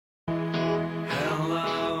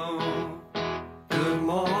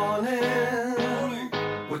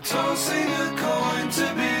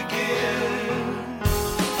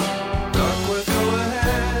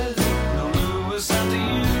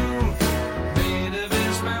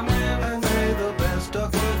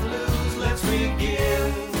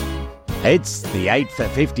It's the 8 for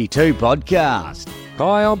 52 podcast.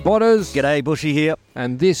 Hi, I'm Botters. G'day, Bushy here.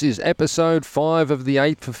 And this is episode 5 of the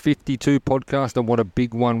 8 for 52 podcast. And what a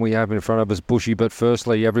big one we have in front of us, Bushy. But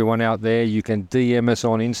firstly, everyone out there, you can DM us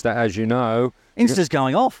on Insta, as you know. Insta's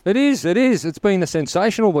going off. It is. It's been a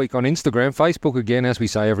sensational week on Instagram. Facebook, again, as we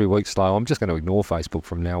say every week, slow. I'm just going to ignore Facebook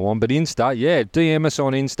from now on. But Insta, yeah, DM us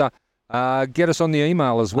on Insta. Get us on the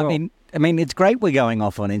email as well. I mean, it's great we're going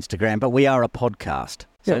off on Instagram, but we are a podcast.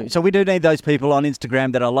 So we do need those people on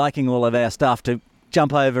Instagram that are liking all of our stuff to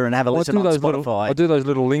jump over and have a listen on Spotify. I do those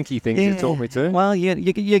little linky things you taught me to. Well,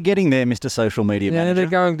 you're getting there, Mr. Social Media Manager. They're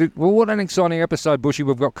going to... Well, what an exciting episode, Bushy,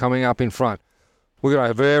 we've got coming up in front. We've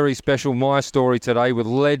got a very special My Story today with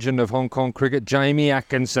legend of Hong Kong cricket, Jamie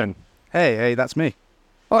Atkinson. Hey, that's me.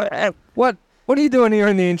 Oh, what are you doing here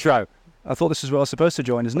in the intro? I thought this was where I was supposed to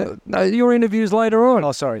join, isn't it? No, your interview's later on.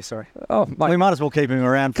 Oh, sorry. Oh, mate. We might as well keep him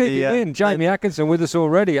around. Keep him in. Jamie Atkinson with us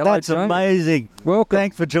already. Hello, That's Jamie. Amazing. Welcome.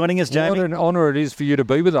 Thanks for joining us, Jamie. What an honour it is for you to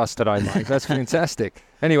be with us today, mate. That's fantastic.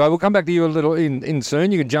 Anyway, we'll come back to you a little in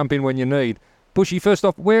soon. You can jump in when you need. Bushy, first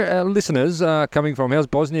off, where our listeners are coming from? How's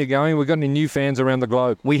Bosnia going? We've got any new fans around the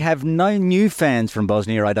globe? We have no new fans from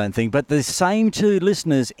Bosnia, I don't think, but the same two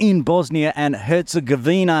listeners in Bosnia and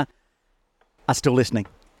Herzegovina are still listening.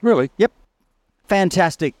 Really? Yep.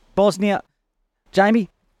 Fantastic. Bosnia. Jamie,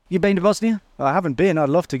 you been to Bosnia? I haven't been. I'd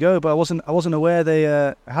love to go, but I wasn't aware they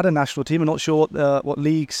had a national team. I'm not sure what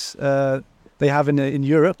leagues they have in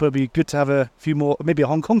Europe, but it'd be good to have a few more, maybe a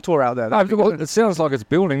Hong Kong tour out there. It sounds like it's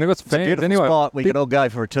building. They've got some fans. Beautiful Anyway, spot. We could all go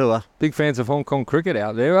for a tour. Big fans of Hong Kong cricket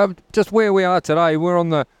out there. Just where we are today, we're on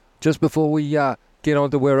the... Just before we get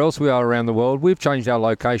on to where else we are around the world, we've changed our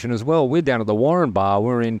location as well. We're down at the Warren Bar.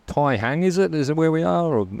 We're in Tai Hang, is it? Is it where we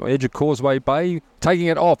are? Or edge of Causeway Bay? Taking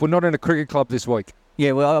it off. We're not in a cricket club this week.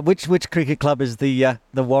 Yeah, well, which cricket club is the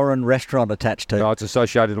Warren restaurant attached to? No, it's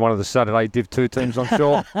associated with one of the Saturday Div 2 teams, I'm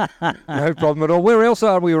sure. No problem at all. Where else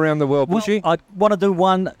are we around the world, Bushy? Well, I want to do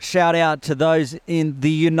one shout out to those in the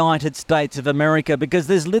United States of America because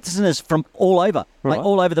there's listeners from all over,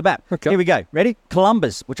 all over the map. Okay. Here we go. Ready?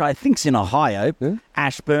 Columbus, which I think's in Ohio,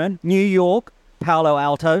 Ashburn, New York, Palo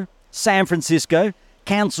Alto, San Francisco,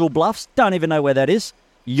 Council Bluffs, don't even know where that is,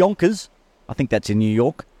 Yonkers, I think that's in New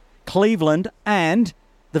York, Cleveland, and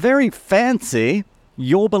the very fancy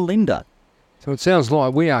Yorba Linda. So it sounds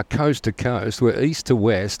like we are coast to coast. We're east to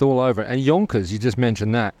west, all over. And Yonkers, you just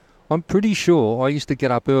mentioned that. I'm pretty sure I used to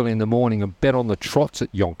get up early in the morning and bet on the trots at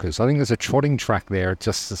Yonkers. I think there's a trotting track there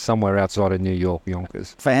just somewhere outside of New York,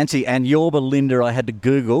 Yonkers. Fancy. And Yorba Linda, I had to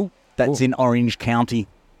Google. That's in Orange County.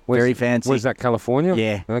 Very fancy. Where's that, California?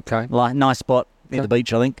 Yeah. Okay. Nice spot near the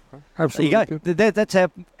beach, I think. Absolutely. There you go. That's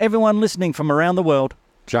how everyone listening from around the world.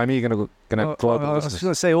 Jamie, you're going to global I was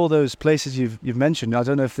going to say all those places you've mentioned. I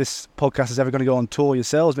don't know if this podcast is ever going to go on tour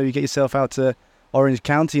yourselves. Maybe get yourself out to Orange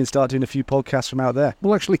County and start doing a few podcasts from out there.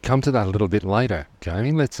 We'll actually come to that a little bit later,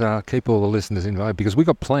 Jamie. Let's keep all the listeners involved because we've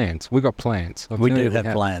got plans. We do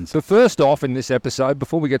have plans. But first off, in this episode,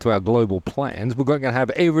 before we get to our global plans, we're going to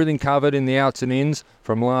have everything covered in the outs and ins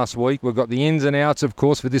from last week. We've got the ins and outs, of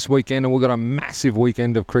course, for this weekend, and we've got a massive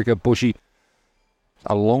weekend of cricket, Bushy.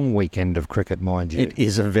 A long weekend of cricket, mind you. It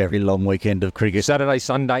is a very long weekend of cricket. Saturday,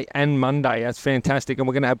 Sunday and Monday. That's fantastic. And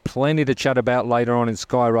we're going to have plenty to chat about later on in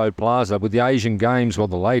Sky Road Plaza. With the Asian Games, well,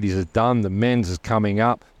 the ladies is done. The men's is coming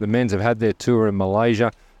up. The men's have had their tour in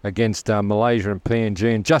Malaysia against Malaysia and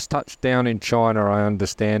PNG and just touched down in China, I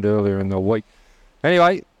understand, earlier in the week.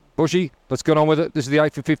 Anyway, Bushy, let's get on with it. This is the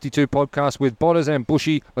 8 for 52 podcast with Botters and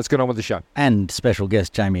Bushy. Let's get on with the show. And special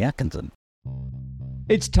guest Jamie Atkinson.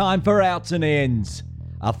 It's time for Outs and Ends.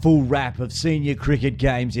 A full wrap of senior cricket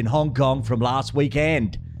games in Hong Kong from last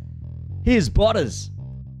weekend. Here's Botters.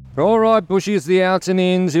 All right, Bushy, it's the outs and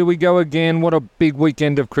ins. Here we go again. What a big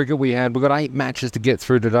weekend of cricket we had. We've got 8 matches to get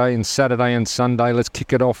through today in Saturday and Sunday. Let's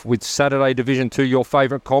kick it off with Saturday Division 2, your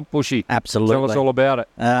favourite comp, Bushy. Absolutely. Tell us all about it.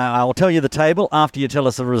 I'll tell you the table after you tell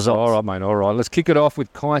us the results. All right, mate, all right. Let's kick it off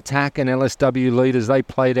with Kai Tak and LSW leaders. They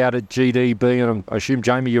played out at GDB, and I assume,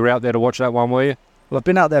 Jamie, you were out there to watch that one, were you? Well, I've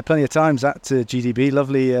been out there plenty of times at GDB.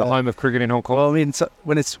 Lovely. The home of cricket in Hong Kong. Well, I mean,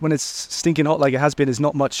 when it's stinking hot like it has been, there's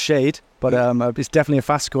not much shade, but it's definitely a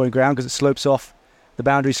fast-scoring ground because it slopes off. The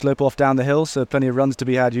boundaries slope off down the hill, so plenty of runs to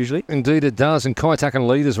be had usually. Indeed it does, and Kai Tak and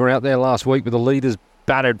leaders were out there last week, but the leaders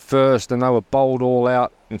batted first, and they were bowled all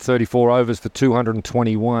out in 34 overs for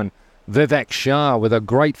 221. Vivek Shah with a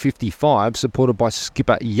great 55, supported by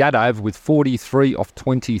skipper Yadav with 43 off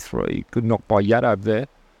 23. Good knock by Yadav there.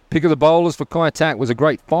 Pick of the bowlers for Kai Tak was a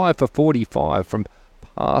great 5 for 45 from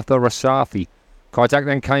Partha Rasathi. Kai Tak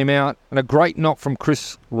then came out, and a great knock from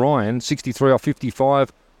Chris Ryan, 63 off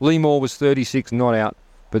 55. Lee Moore was 36, not out.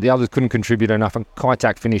 but the others couldn't contribute enough, and Kai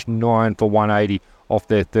Tak finished 9 for 180 off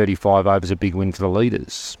their 35 overs, a big win for the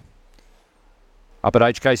leaders. Up at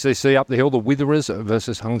HKCC, up the hill, the Witherers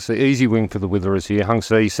versus Hung See. Easy win for the Witherers here. Hung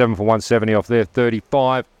See 7 for 170 off their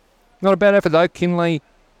 35. Not a bad effort though. Kinley,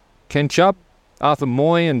 Ken Chubb, Arthur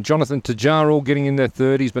Moy and Jonathan Tajar all getting in their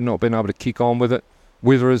 30s but not being able to kick on with it.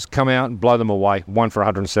 Witherers come out and blow them away. 1 for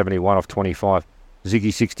 171 off 25.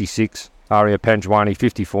 Ziggy 66. Aria Panjwani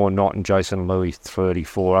 54 not, and Jason Louis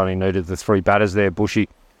 34. Only needed the 3 batters there. Bushy.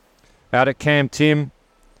 Out at Cam Tim,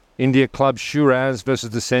 India Club Shiraz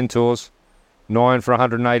versus the Centaurs. 9 for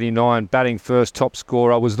 189. Batting first, top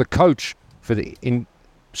scorer was the coach for the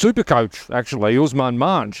super coach, actually, Usman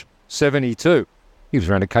Manj, 72. He was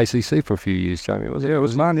around at KCC for a few years, Jamie, was he? Yeah,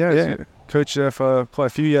 Usman, yeah. Coach for quite a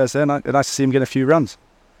few years there. Nice to see him get a few runs.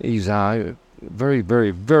 He's a very,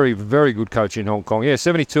 very, very, very good coach in Hong Kong. Yeah,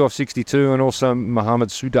 72 off 62, and also Mohammad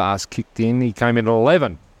Sudas kicked in. He came in at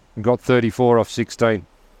 11 and got 34 off 16.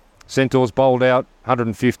 Centaurs bowled out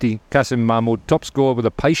 150. Qasim Mahmood top score with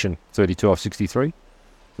a patient 32 off 63.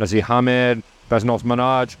 Nazir Hamed, Basnos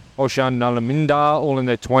Manaj, Oshan Nalaminda all in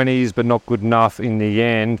their 20s but not good enough in the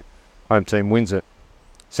end. Home team wins it.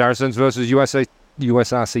 Saracens versus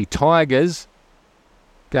USRC Tigers.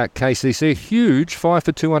 Got KCC huge 5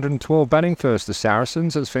 for 212 batting first. The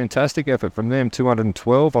Saracens, it's fantastic effort from them.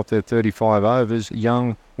 212 off their 35 overs.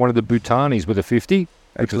 Young, one of the Bhutanis with a 50.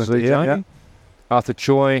 Excellent, yeah. Arthur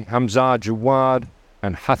Choi, Hamza Jawad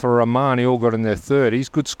and Hathar Rahmani all got in their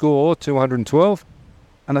 30s. Good score, 212.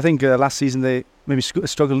 And I think last season they maybe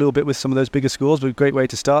struggled a little bit with some of those bigger scores, but a great way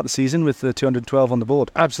to start the season with the 212 on the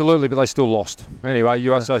board. Absolutely, but they still lost. Anyway,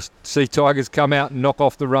 USRC Tigers come out and knock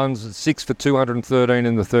off the runs. 6 for 213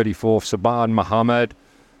 in the 34th. Saban Muhammad,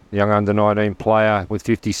 the young under-19 player with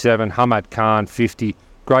 57. Hamad Khan, 50.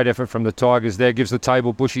 Great effort from the Tigers there. Gives the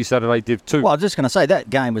table Bushy Saturday Div 2. Well, I was just going to say that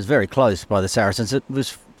game was very close by the Saracens. It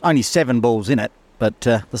was only 7 balls in it, but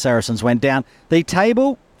the Saracens went down. The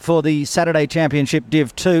table for the Saturday Championship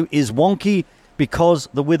Div 2 is wonky because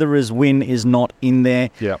the Witherers win is not in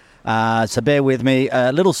there. Yeah. So bear with me.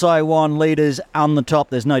 Little Saiwan leaders on the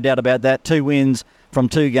top. There's no doubt about that. 2 wins from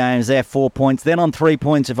 2 games. They're 4 points. Then on 3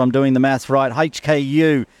 points, if I'm doing the maths right,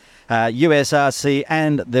 HKU, USRC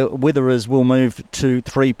and the Witherers will move to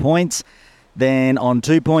 3 points. Then on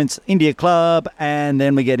 2 points, India Club, and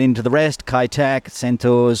then we get into the rest. Kai Tak,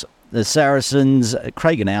 Centaurs, the Saracens,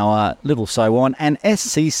 Craigenauer, Little Saiwan, and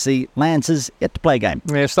SCC Lancers yet to play a game.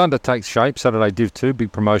 Yeah, starting to take shape. Saturday Div 2,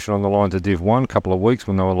 big promotion on the line to Div 1. Couple of weeks,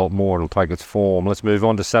 we'll know a lot more. It'll take its form. Let's move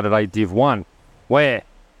on to Saturday Div 1, where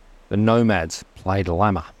the Nomads played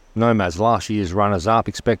Lama. Nomads, last year's runners-up,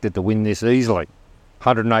 expected to win this easily.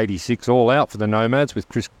 186 all out for the Nomads with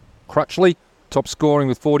Chris Crutchley, top scoring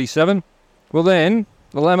with 47. Well then,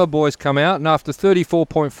 the Lama boys come out and after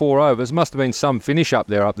 34.4 overs, must have been some finish up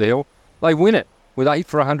there up the hill, they win it with 8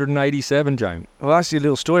 for 187, James. Well, actually, a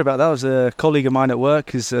little story about that was a colleague of mine at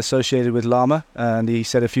work is associated with Lama, and he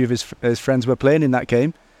said a few of his friends were playing in that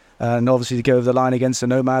game. And obviously to go over the line against the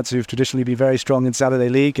Nomads, who've traditionally been very strong in Saturday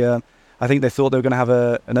League, I think they thought they were going to have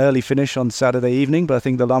an early finish on Saturday evening, but I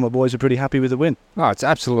think the Lama boys are pretty happy with the win. Oh, it's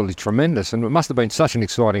absolutely tremendous, and it must have been such an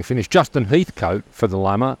exciting finish. Justin Heathcote for the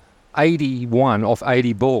Lama, 81 off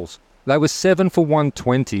 80 balls. They were 7 for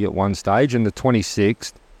 120 at one stage in the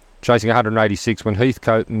 26th, chasing 186 when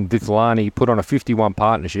Heathcote and Vitlani put on a 51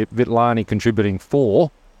 partnership, Vitlani contributing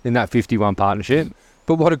 4 in that 51 partnership.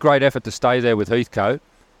 But what a great effort to stay there with Heathcote.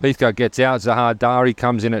 Heathcote gets out, Zahar Dari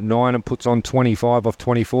comes in at 9 and puts on 25 off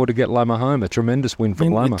 24 to get Lama home. A tremendous win for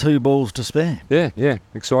Lama. With 2 balls to spare. Yeah.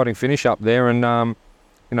 Exciting finish up there. And,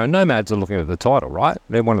 Nomads are looking at the title, right?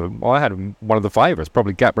 They're I had one of the favourites.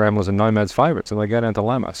 Probably Gap Ramblers and Nomads favourites, and they go down to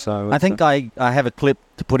Lama. So I think I have a clip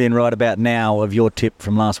to put in right about now of your tip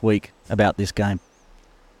from last week about this game.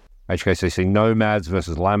 HKCC Nomads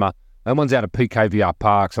versus Lama. That one's out of PKVR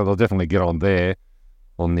Park, so they'll definitely get on there.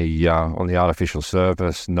 On the artificial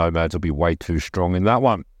surface, Nomads will be way too strong in that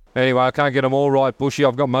one. Anyway, I can't get them all right, Bushy.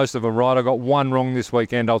 I've got most of them right. I got one wrong this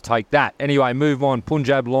weekend. I'll take that. Anyway, move on.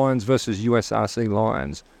 Punjab Lions versus USRC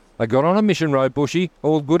Lions. They got on a mission road, Bushy.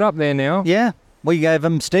 All good up there now. Yeah, we gave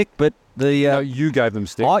them stick, but No, you gave them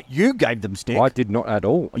stick. You gave them stick. I did not at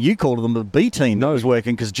all. You called them the B team that was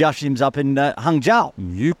working because Jashim's up in Hangzhou.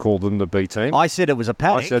 You called them the B team. I said it was a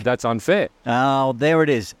paddock. I said that's unfair. Oh, there it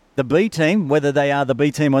is. The B team, whether they are the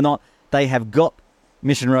B team or not, they have got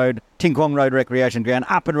Mission Road, Ting Kwong Road Recreation Ground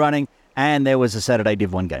up and running, and there was a Saturday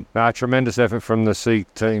Div 1 game. Tremendous effort from the C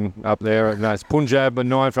team up there. It's Punjab,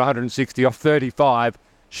 9 for 160 off 35.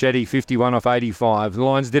 Shetty, 51 off 85. The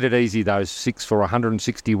Lions did it easy, though. 6 for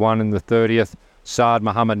 161 in the 30th. Saad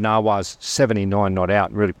Muhammad Nawaz, 79 not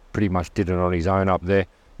out, really pretty much did it on his own up there.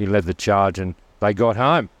 He led the charge and they got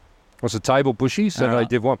home. What's the table, Bushy? So they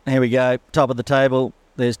did what? Here we go. Top of the table.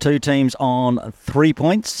 There's two teams on 3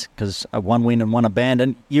 points because one win and one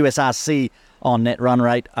abandoned. USRC on net run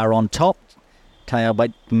rate are on top.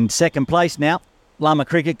 Tailbait in second place now. Lama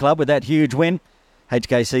Cricket Club with that huge win.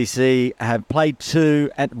 HKCC have played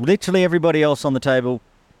 2 at literally everybody else on the table.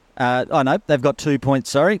 They've got 2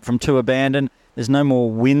 points, from 2 abandoned. There's no more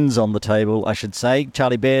wins on the table, I should say.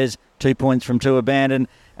 Charlie Bears, 2 points from 2 abandoned,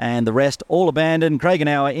 and the rest all abandoned.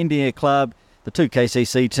 Craigenhour India Club, the 2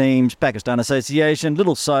 KCC teams, Pakistan Association,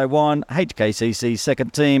 Little Saiwan, HKCC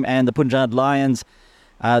second team, and the Punjab Lions.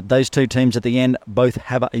 Those 2 teams at the end both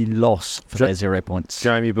have a loss for their 0 points.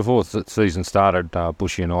 Jamie, before the season started,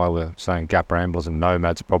 Bushy and I were saying Gap Ramblers and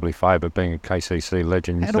Nomads are probably favoured, being a KCC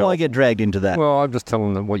legend. How do I get dragged into that? Well, I'm just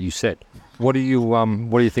telling them what you said. What do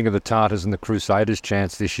you think of the Tartars and the Crusaders'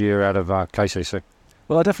 chance this year out of KCC?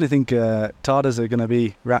 Well, I definitely think Tartars are going to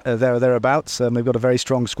be there or thereabouts. They've got a very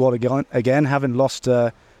strong squad again. Haven't lost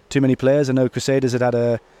too many players. I know Crusaders had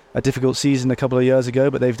a difficult season a couple of years ago,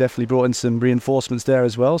 but they've definitely brought in some reinforcements there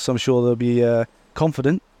as well. So I'm sure they'll be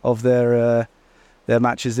confident of their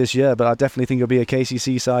matches this year. But I definitely think it'll be a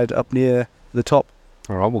KCC side up near the top.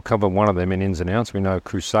 All right, we'll cover one of them in ins and outs. We know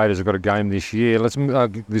Crusaders have got a game this year.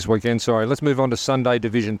 This weekend. Let's move on to Sunday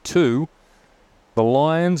Division 2. The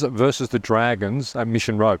Lions versus the Dragons at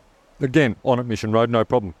Mission Road. Again, on at Mission Road, no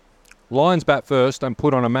problem. Lions bat first and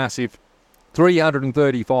put on a massive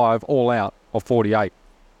 335 all out of 48.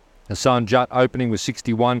 Hassan Jat opening with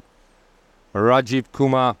 61. Rajiv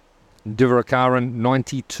Kumar Divarakaran,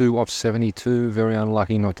 92 of 72. Very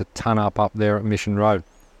unlucky not to ton up there at Mission Road.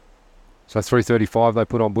 So 335 they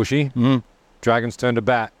put on Bushy. Dragons turned to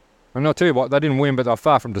bat. And I'll tell you what, they didn't win, but they're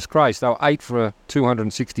far from disgrace. They were 8 for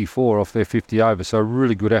 264 off their 50 overs. So a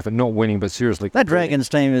really good effort, not winning, but seriously. That Dragons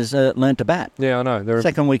team has learnt to bat. Yeah, I know. They're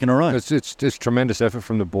second week in a row. It's tremendous effort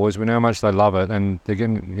from the boys. We know how much they love it, and they're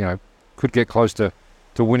getting, could get close to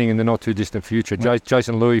winning in the not too distant future.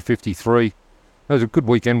 Jason Louis, 53. That was a good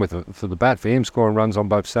weekend for the bat for him, scoring runs on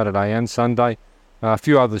both Saturday and Sunday. A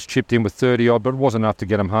few others chipped in with 30-odd, but it wasn't enough to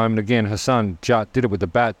get him home. And again, Hassan Jat did it with the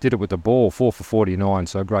bat, did it with the ball, 4 for 49,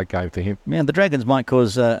 so a great game for him. Man, the Dragons might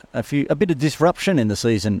cause a bit of disruption in the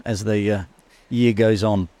season as the year goes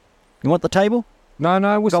on. You want the table?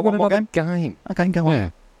 No, we've still got another game. Okay, go on. Yeah.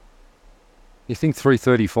 You think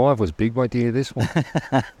 335 was big? Wait to hear this one.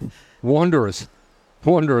 Wanderers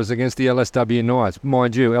against the LSW Knights.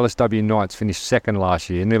 Mind you, LSW Knights finished second last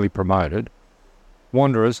year, nearly promoted.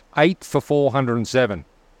 Wanderers, 8 for 407.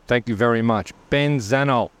 Thank you very much. Ben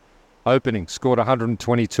Zanol, opening, scored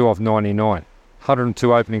 122 off 99.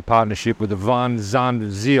 102 opening partnership with Van Zand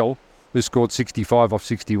Ziel, who scored 65 off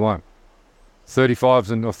 61.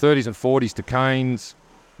 30s and 40s to Keynes,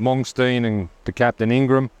 Mongstein and to Captain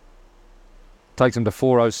Ingram. Takes them to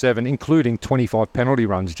 407, including 25 penalty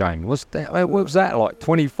runs, Jamie. What was that like?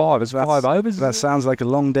 25? It's 5 overs? That sounds like a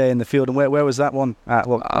long day in the field. And where was that one at?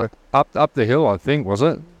 Up the hill, I think, was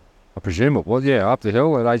it? I presume it was. Yeah, up the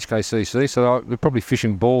hill at HKCC. So they're probably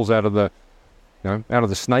fishing balls out of the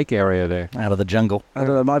snake area there. Out of the jungle. I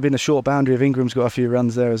don't know, it might have been a short boundary if Ingram's got a few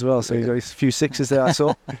runs there as well. So he's got a few sixes there, I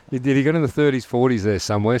saw. He got in the 30s, 40s there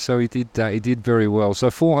somewhere, so he did very well. So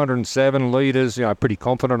 407 leaders, pretty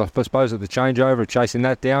confident, I suppose, at the changeover, chasing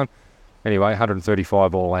that down. Anyway,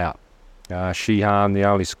 135 all out. Sheehan, the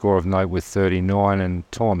only score of note with 39, and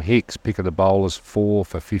Tom Hicks, pick of the bowlers, 4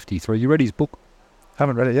 for 53. You read his book?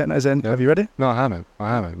 Haven't read it yet. No, Zen. Have you read it? No, I haven't.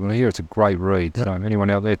 Well, I hear it's a great read. So anyone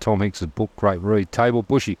out there, Tom Hicks' book, great read. Table,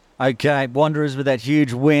 Bushy. Okay, Wanderers with that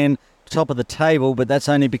huge win, top of the table, but that's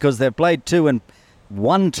only because they've played 2 and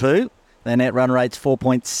won 2. Their net run rate's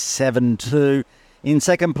 4.72. In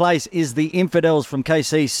second place is the Infidels from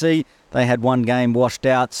KCC. They had 1 game washed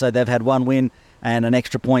out, so they've had 1 win and an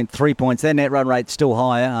extra point, 3 points. Their net run rate's still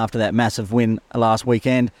higher after that massive win last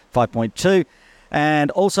weekend, 5.2.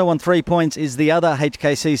 And also on 3 points is the other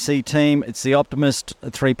HKCC team. It's the Optimist,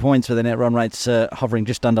 3 points with the net run rates hovering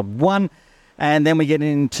just under 1. And then we get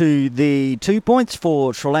into the 2 points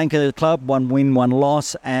for Sri Lanka Club, 1 win, 1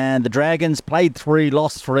 loss. And the Dragons played 3,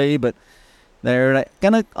 lost 3, but I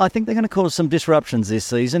think they're going to cause some disruptions this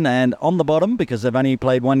season. And on the bottom, because they've only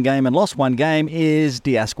played 1 game and lost 1 game, is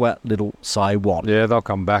Diasqua Little Saiwan. Yeah, they'll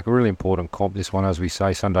come back. A really important comp, this one, as we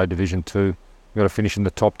say, Sunday Division 2. We've got to finish in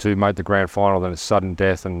the top 2, made the grand final, then it's sudden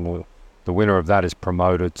death, and the winner of that is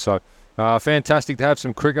promoted. So fantastic to have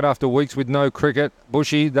some cricket after weeks with no cricket.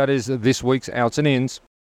 Bushy, that is this week's Outs and Ins.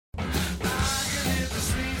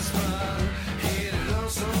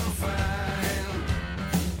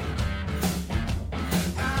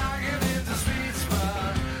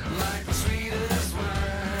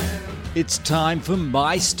 It's time for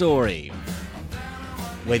My Story,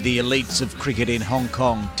 where the elites of cricket in Hong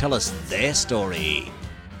Kong tell us their story.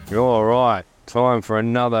 All right, time for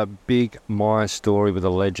another big My Story with a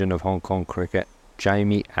legend of Hong Kong cricket,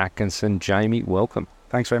 Jamie Atkinson. Jamie, welcome.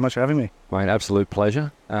 Thanks very much for having me. Mate, absolute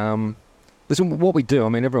pleasure. Listen, what we do, I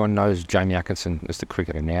mean, everyone knows Jamie Atkinson as the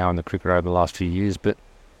cricketer now and the cricketer over the last few years, but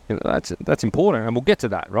you know, that's important, and we'll get to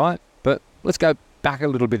that, right? But let's go back a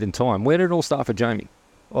little bit in time. Where did it all start for Jamie?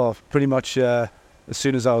 Well, pretty much as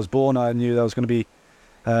soon as I was born, I knew that I was going to be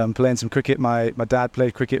playing some cricket. My dad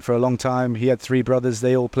played cricket for a long time. He had 3 brothers.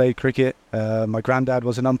 They all played cricket. My granddad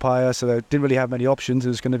was an umpire, so they didn't really have many options. It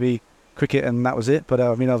was going to be cricket, and that was it. But I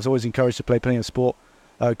was always encouraged to play plenty of sport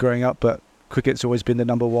growing up, but cricket's always been the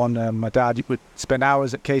number one. My dad would spend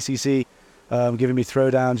hours at KCC giving me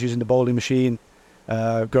throwdowns using the bowling machine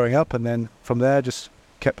growing up, and then from there just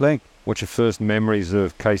kept playing. What's your first memories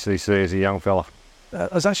of KCC as a young fella? I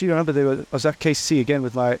was actually I was at KCC again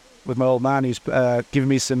with my old man. He's giving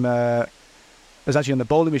me some. I was actually on the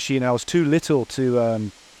bowling machine, and I was too little to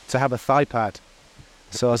have a thigh pad.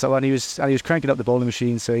 So I was like, he was cranking up the bowling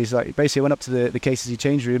machine. So he's like, basically went up to the KCC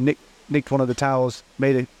change room, nicked one of the towels,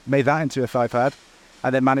 made that into a thigh pad,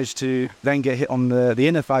 and then managed to then get hit on the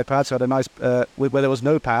inner thigh pad. So I had a nice where there was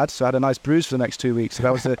no pad, so I had a nice bruise for the next 2 weeks. So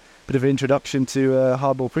that was a bit of an introduction to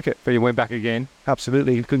hardball cricket. But you went back again?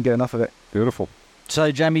 Absolutely, couldn't get enough of it. Beautiful. So,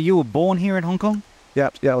 Jamie, you were born here in Hong Kong?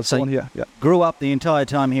 Yeah, I was born here. Yeah, grew up the entire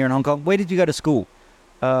time here in Hong Kong. Where did you go to school?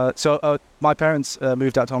 My parents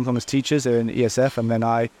moved out to Hong Kong as teachers. They're in ESF, and then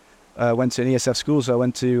I went to an ESF school. So I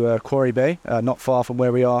went to Quarry Bay, not far from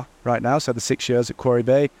where we are right now. So I had the 6 years at Quarry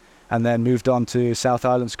Bay, and then moved on to South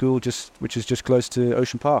Island School, which is just close to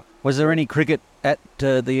Ocean Park. Was there any cricket at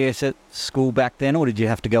the ESF school back then, or did you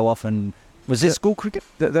have to go off and... Was there school cricket?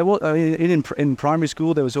 There was. I mean, in primary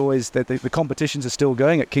school, there was always... The competitions are still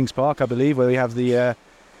going at Kings Park, I believe, where we have the...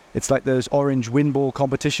 it's like those orange wind ball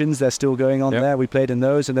competitions. They're still going on there. We played in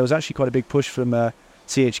those, and there was actually quite a big push from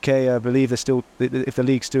CHK. I believe they're still... If the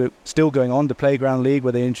league's still going on, the Playground League,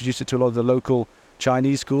 where they introduced it to a lot of the local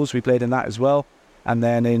Chinese schools. We played in that as well. And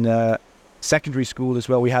then in secondary school as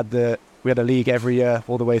well, we had a league every year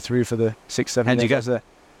all the way through for the 6-7 How'd years. you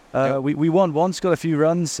go? We won once, got a few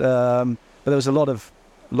runs, but there was a lot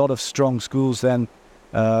of strong schools then.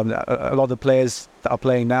 A lot of the players that are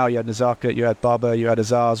playing now, you had Nazaka, you had Baba, you had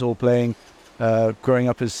Azaz all playing growing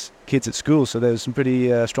up as kids at school, so there was some pretty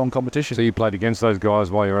strong competition. So you played against those guys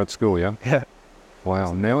while you were at school, yeah? Yeah.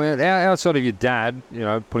 Wow. Now, outside of your dad,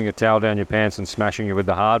 putting a towel down your pants and smashing you with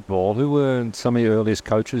the hard ball, who were some of your earliest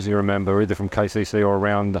coaches you remember, either from KCC or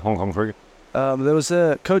around the Hong Kong cricket? There was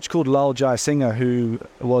a coach called Lal Jai Singha who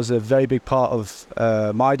was a very big part of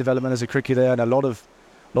my development as a cricketer, and a lot of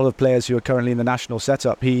players who are currently in the national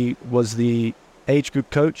setup. He was the age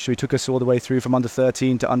group coach, so he took us all the way through from under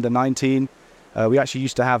 13 to under 19. We actually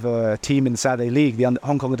used to have a team in the Saturday League. The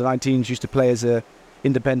Hong Kong under 19s used to play as a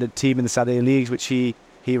independent team in the Saturday Leagues, which he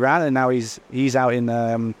ran, and now he's out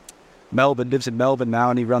in Melbourne, lives in Melbourne now,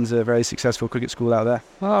 and he runs a very successful cricket school out there.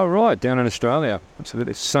 Oh, right, down in Australia.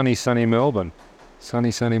 Absolutely. Sunny Melbourne.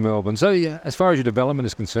 Sunny Melbourne. So, yeah, as far as your development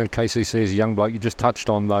is concerned, KCC as a young bloke, you just touched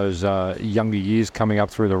on those younger years coming up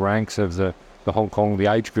through the ranks of the Hong Kong, the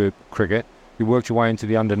age group cricket. You worked your way into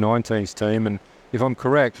the under-19s team, and if I'm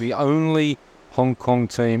correct, the only Hong Kong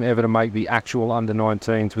team ever to make the actual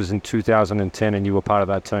under-19s was in 2010, and you were part of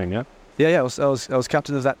that team, yeah? Yeah, I was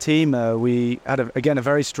captain of that team. We had a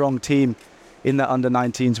very strong team in that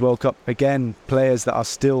under-19s World Cup. Again, players that are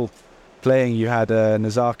still playing. You had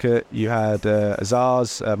Nazaka, you had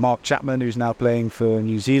Azaz, Mark Chapman, who's now playing for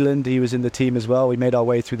New Zealand. He was in the team as well. We made our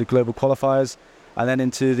way through the global qualifiers and then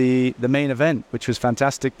into the main event, which was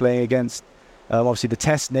fantastic, playing against obviously the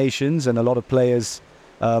Test nations and a lot of players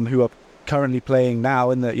who are currently playing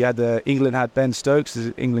now. In that you had England had Ben Stokes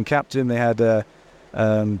as England captain. They had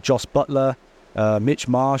Joss Butler, Mitch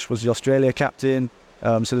Marsh was the Australia captain.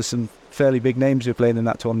 So there's some fairly big names who are playing in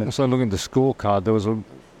that tournament. Also looking at the scorecard, there was a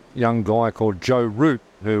young guy called Joe Root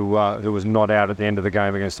who was not out at the end of the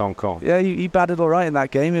game against Hong Kong. Yeah, he batted all right in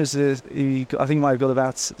that game. I think he might have got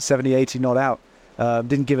about 70, 80 not out.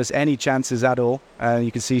 Didn't give us any chances at all, and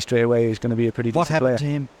you can see straight away he's going to be a pretty decent player. What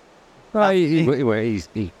happened to him?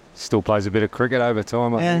 He still plays a bit of cricket over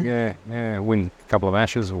time, I think. Yeah, win a couple of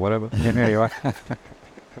Ashes or whatever. Anyway.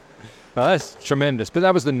 That's tremendous. But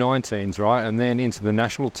that was the 19s, right? And then into the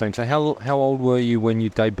national team. So how old were you when you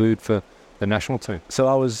debuted for the national team? So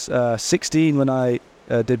I was 16 when I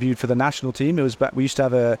debuted for the national team. It was back. We used to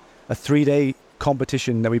have a 3-day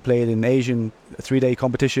competition that we played in Asian 3-day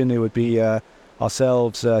competition. It would be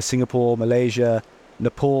ourselves, Singapore, Malaysia,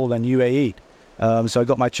 Nepal, and UAE. So I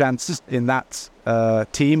got my chance in that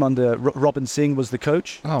team under Robin Singh was the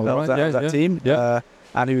coach of that team,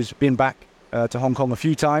 and who's been back to Hong Kong a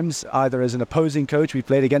few times, either as an opposing coach. We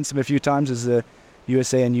played against him a few times as the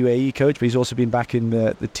USA and UAE coach, but he's also been back in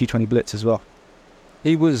the T20 Blitz as well.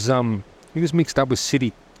 He was mixed up with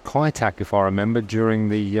City Kaitak, if I remember, during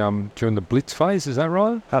the Blitz phase. Is that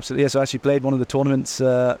right? Absolutely. Yes, I actually played one of the tournaments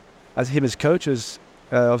as him as coach. There's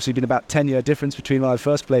obviously been about 10-year difference between when I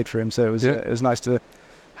first played for him, so it was nice to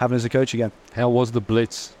have him as a coach again. How was the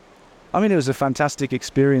Blitz? I mean, it was a fantastic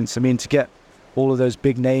experience. I mean, to get all of those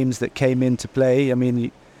big names that came in to play, I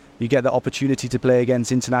mean, you get the opportunity to play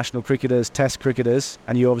against international cricketers, test cricketers,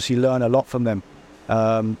 and you obviously learn a lot from them.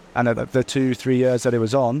 And the 2-3 years that it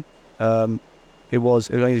was on, it was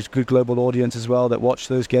a good global audience as well that watched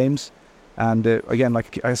those games. And again,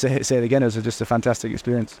 like I say it again, it was just a fantastic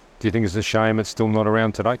experience. Do you think it's a shame it's still not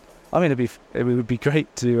around today? I mean, it would be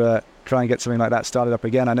great to try and get something like that started up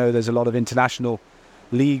again. I know there's a lot of international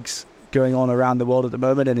leagues going on around the world at the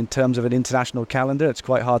moment, and in terms of an international calendar, it's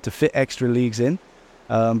quite hard to fit extra leagues in.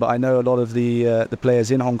 But I know a lot of the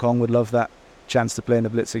players in Hong Kong would love that chance to play in the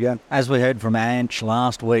Blitz again. As we heard from Ange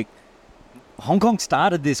last week, Hong Kong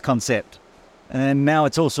started this concept, and now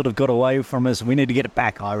it's all sort of got away from us. We need to get it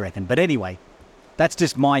back, I reckon. But anyway, that's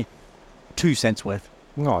just my 2 cents worth.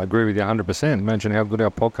 No, I agree with you 100%. Imagine how good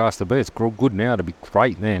our podcast will be. It's good now to be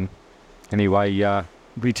great then. Anyway,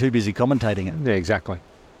 be too busy commentating it. Yeah, exactly.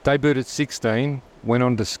 Debuted at 16, went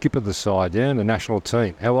on to skipper the side, the national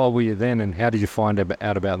team. How old were you then, and how did you find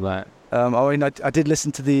out about that? I did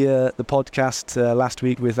listen to the podcast last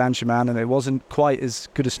week with Anshuman, and it wasn't quite as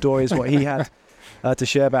good a story as what he had to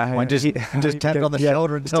share about how just tapped on the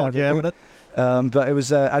shoulder and told you, haven't it? But it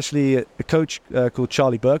was actually a coach called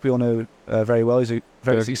Charlie Burke. We all know very well. He's a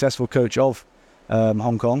very successful coach of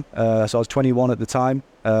Hong Kong. So I was 21 at the time.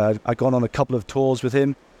 I'd gone on a couple of tours with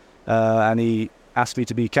him, and he asked me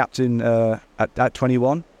to be captain at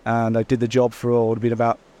 21, and I did the job for what would have been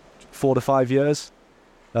about 4 to 5 years.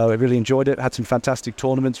 I really enjoyed it. Had some fantastic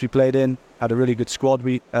tournaments we played in. Had a really good squad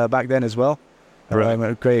back then as well.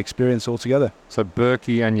 A great experience altogether. So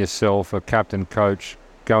Berkey and yourself are captain coach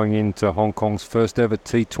going into Hong Kong's first ever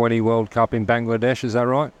T20 World Cup in Bangladesh, is that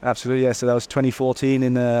right? Absolutely, yeah. So that was 2014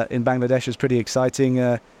 in Bangladesh. It was pretty exciting.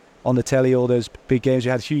 On the telly, all those big games.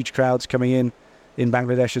 You had huge crowds coming in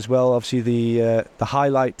Bangladesh as well. Obviously, the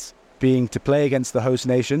highlight being to play against the host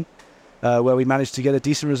nation, where we managed to get a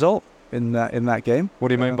decent result in that game. What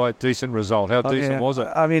do you mean by decent result? How decent was it?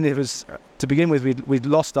 I mean, it was, to begin with, we'd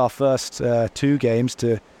lost our first 2 games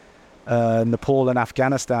to Nepal and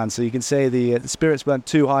Afghanistan, so you can say the spirits weren't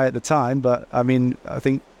too high at the time, but I mean, I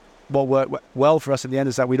think what worked well for us in the end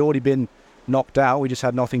is that we'd already been knocked out. We just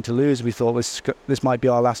had nothing to lose. We thought this might be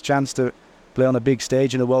our last chance to play on a big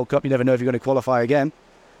stage in a World Cup. You never know if you're going to qualify again.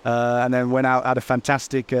 And then went out, had a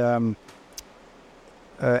fantastic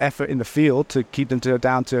effort in the field to keep them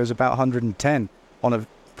down to about 110 on a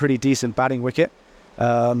pretty decent batting wicket,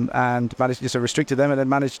 and managed to restricted them, and then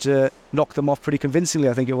managed to knock them off pretty convincingly,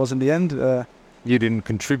 I think it was in the end. You didn't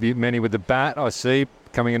contribute many with the bat, I see,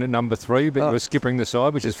 coming in at number 3, but you were skipping the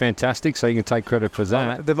side, which is fantastic, so you can take credit for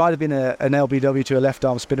that. There might have been an LBW to a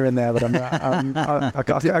left-arm spinner in there, but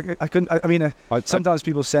I couldn't. I mean, sometimes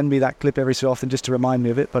people send me that clip every so often just to remind me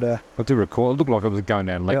of it, but I do recall. It looked like I was going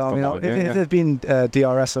down left. If there'd been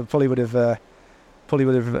DRS, I probably would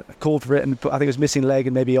have called for it, and I think it was missing leg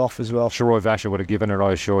and maybe off as well. Sharoy Vasher would have given it,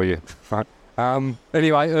 I assure you.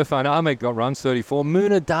 Anyway, Irfan Ahmed got runs, 34.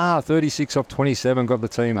 Munadar, 36 off 27, got the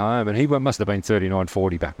team home, and he must have been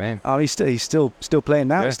 39-40 back then. He's still playing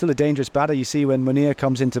now. He's still a dangerous batter. You see when Munir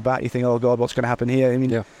comes into bat, you think, oh God, what's going to happen here? I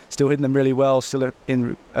mean, still hitting them really well, still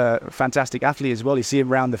a fantastic athlete as well. You see him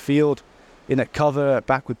round the field, in at cover, at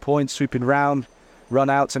backward points, swooping round,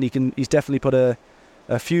 run outs, and he's definitely put a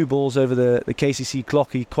few balls over the KCC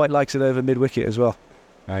clock. He quite likes it over mid-wicket as well.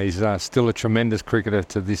 He's still a tremendous cricketer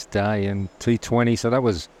to this day, and T20, so that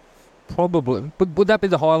was probably... But would that be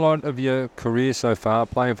the highlight of your career so far,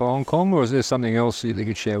 playing for Hong Kong, or is there something else you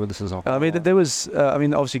could share with us as well? I mean, there was...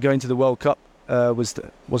 obviously going to the World Cup was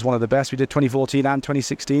one of the best. We did 2014 and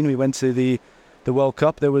 2016. We went to the World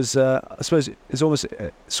Cup. There was, I suppose, it's almost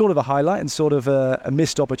sort of a highlight and sort of a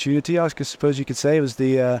missed opportunity, I suppose you could say. It was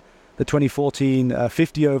the 2014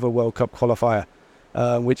 50-over World Cup qualifier,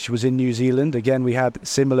 which was in New Zealand. Again, we had a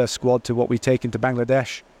similar squad to what we'd taken to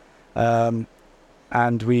Bangladesh,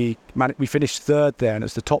 and we finished 3rd there, and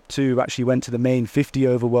it's the top 2 who actually went to the main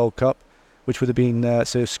 50-over World Cup, which would have been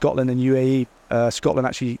so Scotland and UAE. Scotland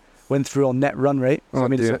actually went through on net run rate. So,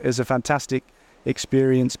 it's a fantastic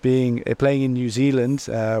experience playing in New Zealand.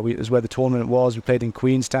 Is where the tournament was. We played in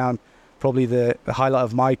Queenstown, probably the highlight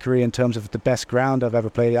of my career in terms of the best ground I've ever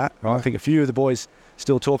played at. Right. I think a few of the boys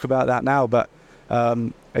still talk about that now, but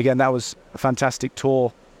again, that was a fantastic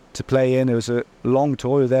tour to play in. It was a long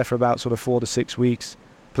tour. We were there for about sort of 4 to 6 weeks,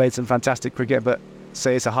 played some fantastic cricket, but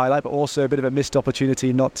say it's a highlight, but also a bit of a missed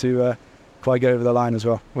opportunity not to quite go over the line as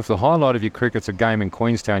well. If the highlight of your cricket's a game in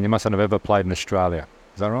Queenstown, you mustn't have ever played in Australia.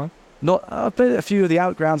 Is that right? I've played at a few of the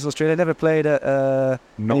outgrounds in Australia. Never played at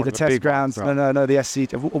any of the test big grounds. ones, right. No, the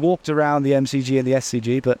SCG. I've walked around the MCG and the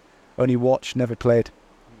SCG, but only watched, never played.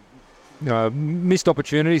 Missed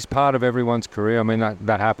opportunities, part of everyone's career. I mean,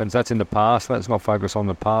 that happens. That's in the past. Let's not focus on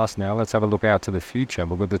the past now. Let's have a look out to the future.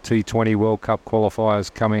 We've got the T20 World Cup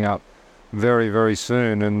qualifiers coming up very, very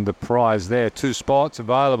soon, and the prize there, 2 spots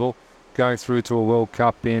available going through to a World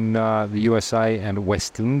Cup in the USA and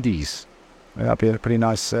West Indies. Yeah, that'd be a pretty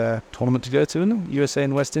nice tournament to go to, in USA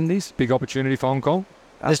and West Indies. Big opportunity for Hong Kong.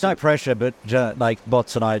 There's no pressure, but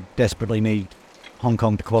Bots and I desperately need Hong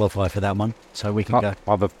Kong to qualify for that one, so we can go.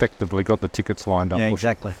 I've effectively got the tickets lined up. Yeah,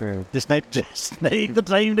 exactly. Yeah. Just need the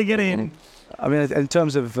team to get in. I mean, in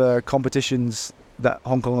terms of competitions that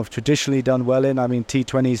Hong Kong have traditionally done well in, I mean,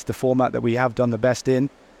 T20 is the format that we have done the best in.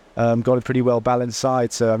 Got a pretty well-balanced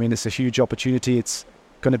side, so I mean, it's a huge opportunity. It's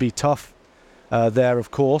going to be tough there,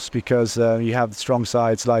 of course, because you have strong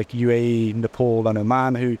sides like UAE, Nepal and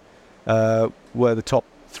Oman, who were the top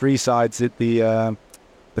 3 sides at the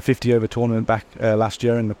 50-over tournament back last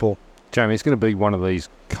year in Nepal. Jamie, it's going to be one of these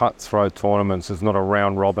cutthroat tournaments. It's not a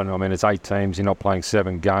round robin. I mean, it's 8 teams. You're not playing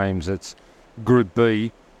 7 games. It's Group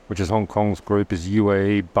B, which is Hong Kong's group, is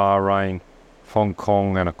UAE, Bahrain, Hong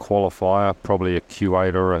Kong and a qualifier, probably a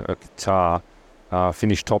Kuwait or a Qatar.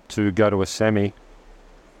 Finish top 2, go to a semi.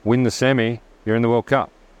 Win the semi, you're in the World Cup.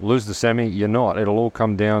 Lose the semi, you're not. It'll all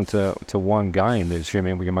come down to one game,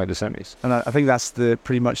 assuming we can make the semis. And I think that's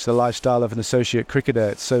pretty much the lifestyle of an associate cricketer.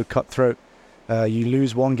 It's so cutthroat. You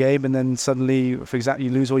lose one game and then suddenly, for example,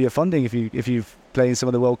 you lose all your funding. If you play in some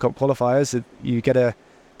of the World Cup qualifiers, you get a...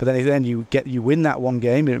 But then you win that one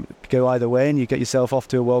game, it could go either way, and you get yourself off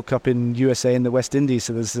to a World Cup in USA and the West Indies.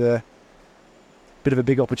 So there's a bit of a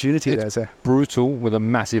big opportunity there. So brutal with a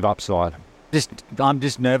massive upside. I'm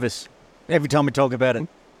just nervous every time we talk about it,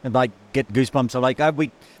 and like get goosebumps. I'm like,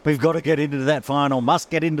 we've got to get into that final. Must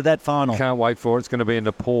get into that final. Can't wait for it. It's going to be in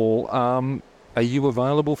Nepal. Are you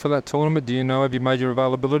available for that tournament? Do you know? Have you made your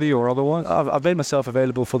availability or otherwise? I've made myself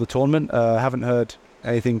available for the tournament. Haven't heard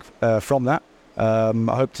anything from that. I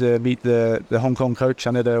hope to meet the Hong Kong coach.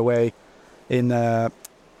 I know they're away in the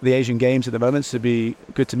Asian Games at the moment, so it'd be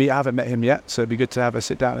good to meet. I haven't met him yet, so it'd be good to have a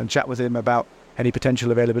sit down and chat with him about any potential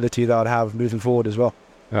availability that I'd have moving forward as well.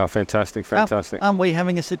 Oh, fantastic. Aren't we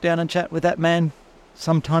having a sit down and chat with that man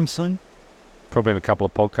sometime soon? Probably in a couple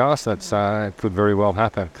of podcasts. That's could very well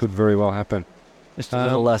happen. Just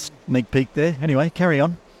a little sneak peek there. Anyway, carry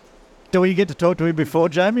on. Do we get to talk to him before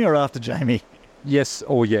Jamie or after Jamie? Yes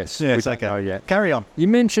or yes. Yes, We don't okay. know yet. Carry on. You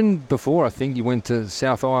mentioned before, I think you went to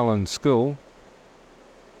South Island School.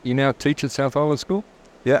 You now teach at South Island School?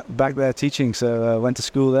 Yeah, back there teaching. So went to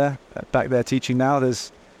school there, back there teaching now.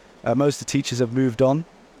 There's most of the teachers have moved on,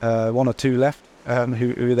 1 or 2 left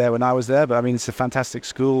who were there when I was there. But I mean, it's a fantastic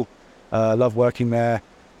school. I love working there.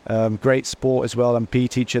 Great sport as well. I'm PE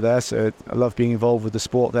teacher there, so I love being involved with the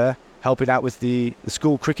sport there. Helping out with the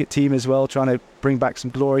school cricket team as well, trying to bring back some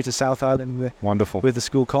glory to South Island Wonderful. with the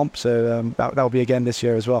school comp. So that'll be again this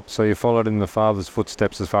year as well. So you followed in the father's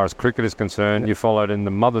footsteps as far as cricket is concerned. You followed in the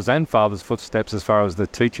mother's and father's footsteps as far as the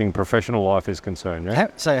teaching professional life is concerned. Yeah?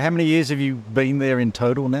 So how many years have you been there in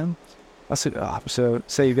total now? So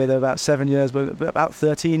say you've been there about 7 years, but about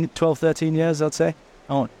 12, 13 years, I'd say.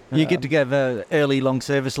 Oh, you get to give early long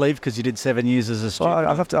service leave because you did 7 years as a student. Well,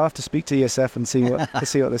 I'll have to speak to ESF and see what they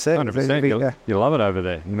say. 100%. You love it over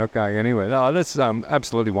there. You're not going anywhere. No, that's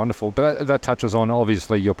absolutely wonderful. But that touches on,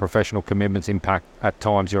 obviously, your professional commitments impact at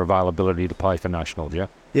times your availability to play for nationals, yeah?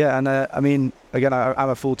 Yeah, and I mean, again, I'm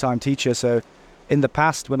a full-time teacher, so in the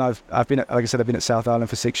past when I've been, like I said, I've been at South Island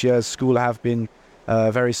for 6 years. School have been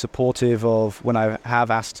very supportive of when I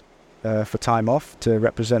have asked for time off to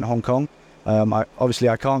represent Hong Kong.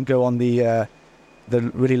 I can't go on the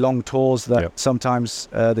really long tours that sometimes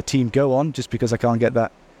the team go on just because I can't get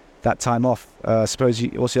that time off. I suppose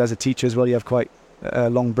you also, as a teacher as well, you have quite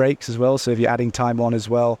long breaks as well. So if you're adding time on as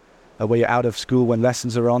well, where you're out of school when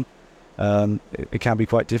lessons are on, it can be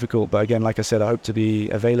quite difficult. But again, like I said, I hope to be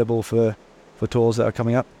available for tours that are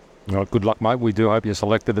coming up. Well, good luck, mate. We do hope you're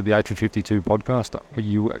selected at the 852 podcast.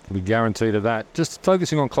 We guarantee to that. Just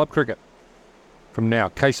focusing on club cricket from now.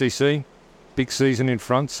 KCC. Big season in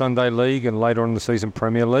front, Sunday League and later on in the season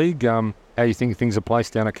Premier League. How do you think things are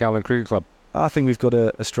placed down at Kowloon Cricket Club? I think we've got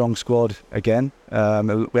a strong squad again.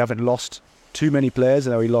 We haven't lost too many players.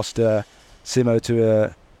 I know we lost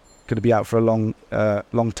Simo going to be out for a long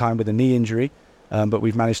time with a knee injury, but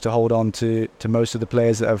we've managed to hold on to most of the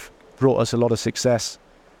players that have brought us a lot of success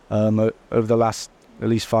over the last at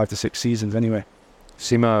least 5 to 6 seasons anyway.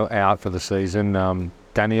 Simo out for the season.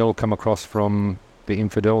 Daniel come across from the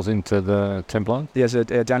Infidels into the Templars? Yes,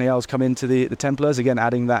 Danielle's come into the Templars, again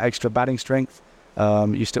adding that extra batting strength.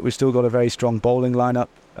 We've still got a very strong bowling lineup.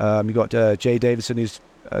 You've got Jay Davison, who's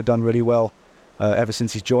done really well ever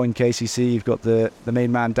since he's joined KCC. You've got the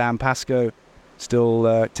main man, Dan Pascoe,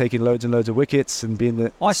 still taking loads and loads of wickets and being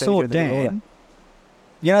the... I saw Dan.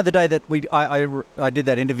 You know the day that I did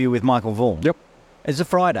that interview with Michael Vaughan? Yep. It's a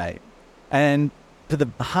Friday. And for the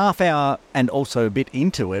half hour and also a bit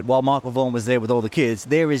into it, while Michael Vaughan was there with all the kids,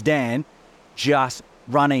 there is Dan just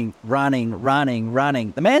running.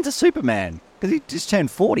 The man's a Superman because he just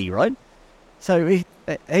turned 40, right? So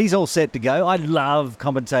he's all set to go. I love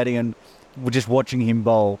commentating and just watching him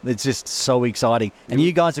bowl. It's just so exciting. And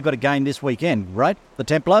you guys have got a game this weekend, right? The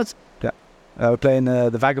Templars? Yeah. We're playing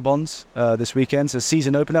the Vagabonds this weekend. So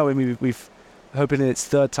season opener. We've hoping it's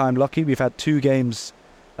third time lucky. We've had 2 games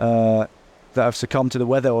that have succumbed to the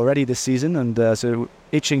weather already this season, and so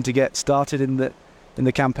itching to get started in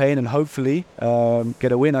the campaign and hopefully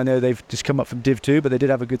get a win. I know they've just come up from Div 2, but they did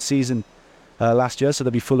have a good season last year, so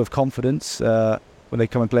they'll be full of confidence when they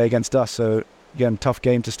come and play against us. So again, tough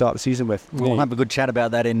game to start the season with. We'll have a good chat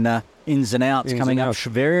about that in ins and outs coming up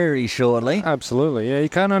very shortly. Absolutely, yeah. You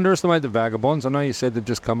can't underestimate the Vagabonds. I know you said they've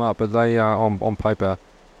just come up, but they are on paper.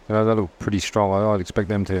 They look pretty strong. I'd expect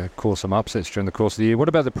them to cause some upsets during the course of the year. What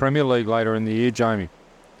about the Premier League later in the year, Jamie?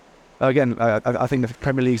 Again, I think the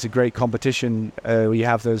Premier League's a great competition. We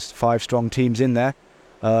have those 5 strong teams in there.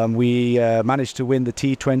 We managed to win the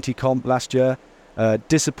T20 comp last year.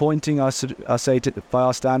 Disappointing, I say, by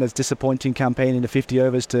our standards, disappointing campaign in the 50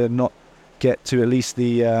 overs to not get to at least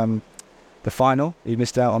the final. We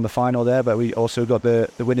missed out on the final there, but we also got the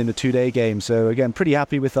win in the 2-day game. So again, pretty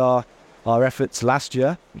happy with our efforts last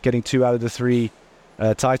year, getting 2 out of the 3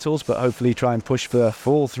 titles, but hopefully try and push for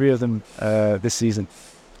all 3 of them this season.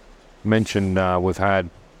 Mentioned we've had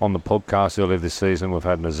on the podcast earlier this season, we've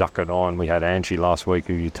had Nazaka on, we had Angie last week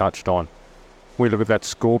who you touched on. We look at that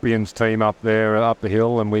Scorpions team up there, up the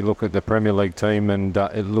hill, and we look at the Premier League team, and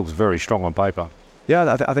it looks very strong on paper.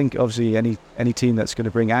 Yeah, I think obviously any team that's going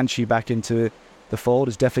to bring Anchi back into the fold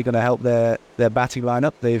is definitely going to help their batting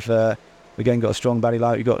lineup. They've again got a strong batting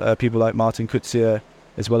lineup. You've got people like Martin Kutsia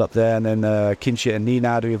as well up there, and then Kinshit and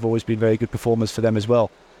Ninad, who have always been very good performers for them as well.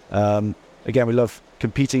 Again, we love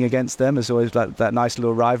competing against them. There's always that nice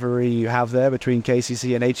little rivalry you have there between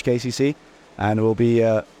KCC and HKCC, and we'll be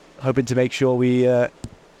hoping to make sure we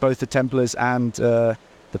both the Templars and the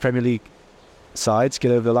Premier League sides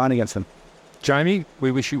get over the line against them. Jamie,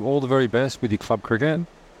 we wish you all the very best with your club cricket,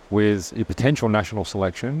 with your potential national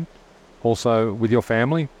selection, also with your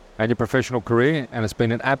family and your professional career, and it's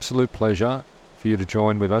been an absolute pleasure for you to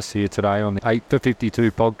join with us here today on the 8 for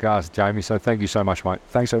 52 podcast, Jamie. So thank you so much, mate.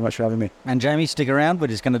 Thanks very much for having me. And Jamie, stick around. We're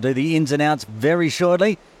just going to do the ins and outs very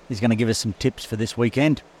shortly. He's going to give us some tips for this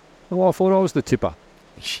weekend. Well, I thought I was the tipper.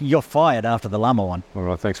 You're fired after the Lama one. All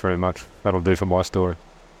right, thanks very much. That'll do for my story.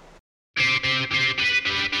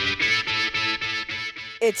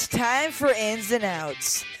 It's time for ins and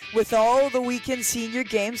outs, with all the weekend senior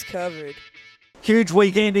games covered. Huge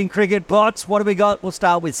weekend in cricket, Bots. What do we got? We'll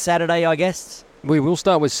start with Saturday, I guess. We will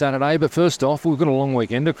start with Saturday, but first off, we've got a long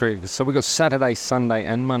weekend of cricket. So we've got Saturday, Sunday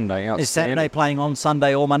and Monday. Is Saturday playing on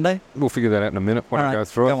Sunday or Monday? We'll figure that out in a minute. Why don't go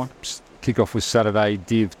through it? On. Kick off with Saturday,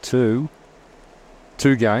 Div 2.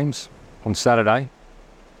 2 games on Saturday.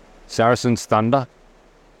 Saracens Thunder.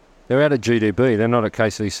 They're out at GDB. They're not at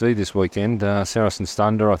KCC this weekend. Saracens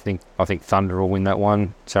Thunder, I think Thunder will win that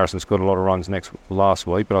one. Saracens got a lot of runs last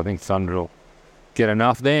week, but I think Thunder will get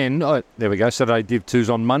enough. Then, there we go. Saturday Div 2's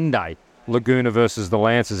on Monday. Laguna versus the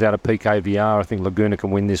Lancers out of PKVR. I think Laguna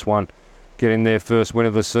can win this one, getting their first win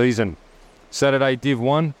of the season. Saturday Div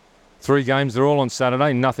 1. 3 games, they're all on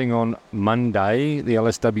Saturday, nothing on Monday. The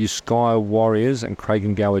LSW Sky Warriors and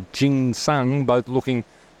Kragengower Jing Sung both looking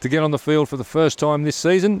to get on the field for the first time this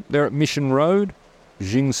season. They're at Mission Road.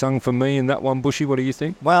 Jing Sung for me in that one. Bushy, what do you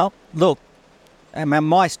think? Well, look,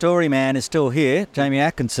 my story man is still here, Jamie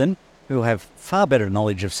Atkinson, who will have far better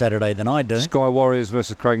knowledge of Saturday than I do. Sky Warriors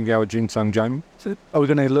versus Kragengower Jing Sung, Jamie. Are we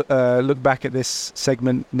going to look back at this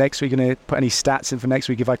segment next week? Are we going to put any stats in for next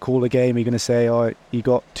week? If I call a game, are you going to say, you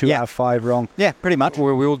got 2 out of 5 wrong? Yeah, pretty much.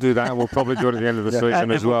 We'll do that. We'll probably do it at the end of the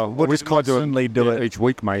season as well. We'll just constantly do it each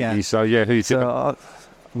week, mate. Yeah. So, who you tipping?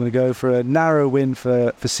 I'm going to go for a narrow win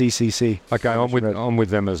for CCC. Okay, I'm with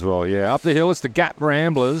them as well, yeah. Up the hill, it's the Gap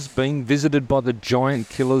Ramblers being visited by the Giant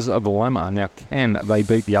Killers of Lamma. Now, can they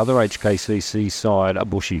beat the other HKCC side, a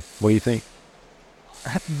Bushy? What do you think?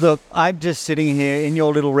 Look, I'm just sitting here in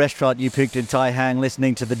your little restaurant you picked in Tai Hang,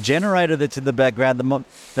 listening to the generator that's in the background, the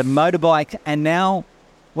motorbike, and now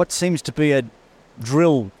what seems to be a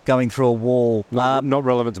drill going through a wall. Not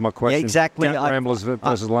relevant to my question. Yeah, exactly. Gap Ramblers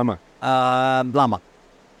versus Lamma. Lamma.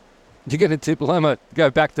 You're going to tip Lamma, go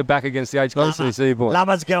back-to-back against the HKCC boys.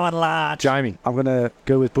 Lamma's going large. Jamie. I'm going to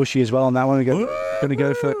go with Bushy as well on that one. I'm going to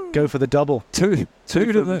go for the double. Two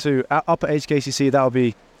to the... Two. Up at HKCC, that would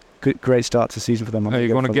be great start to the season for them.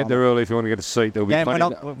 You want to get there early if you want to get a seat. There'll be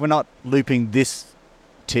plenty. We're not looping this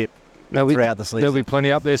tip throughout the season. There'll be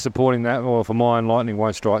plenty up there supporting that. Or for mine, Lightning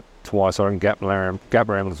won't strike twice. I reckon Gap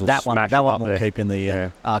Ramblers will smash that one up will there. keep in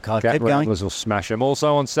the archive. Gap Keep going. Ramblers will smash them.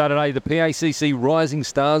 Also on Saturday, the PACC Rising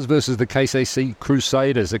Stars versus the KCC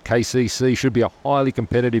Crusaders. At KCC should be a highly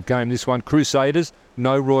competitive game. This one, Crusaders,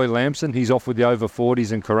 no Roy Lamson. He's off with the over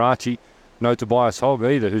 40s in Karachi. No Tobias Hogg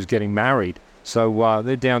either, who's getting married. So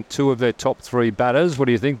they're down 2 of their top 3 batters. What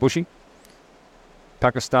do you think, Bushy?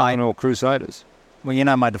 Pakistan or Crusaders? Well, you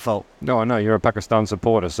know my default. No, I know. You're a Pakistan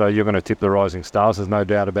supporter, so you're going to tip the Rising Stars. There's no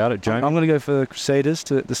doubt about it, Jamie. I'm going to go for the Crusaders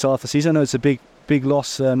to the start of the season. I know it's a big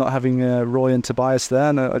loss not having Roy and Tobias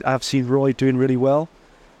there. And I've seen Roy doing really well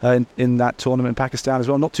in that tournament in Pakistan as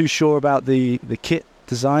well. I'm not too sure about the kit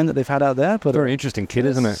design that they've had out there. But very interesting kit,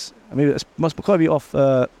 isn't it? I mean, it must quite be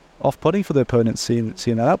off-putting for the opponents seeing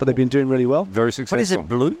that out, but they've been doing really well. Very successful. What is it,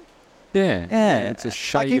 blue? Yeah. It's a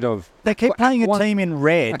shade of... They keep playing a team in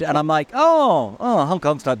red, and I'm like, Hong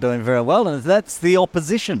Kong's not doing very well, and that's the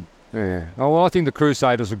opposition. Yeah. Oh, well, I think the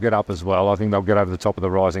Crusaders will get up as well. I think they'll get over the top of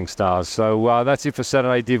the Rising Stars. So that's it for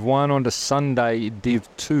Saturday Div 1. On to Sunday Div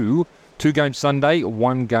 2. 2 games Sunday,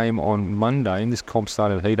 1 game on Monday. And this comp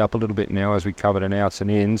started to heat up a little bit now as we covered in outs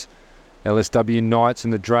and ins. LSW Knights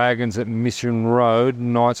and the Dragons at Mission Road.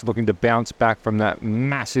 Knights looking to bounce back from that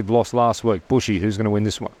massive loss last week. Bushy, who's going to win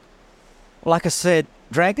this one? Like I said,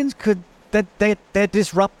 Dragons they're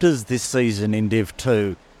disruptors this season in Div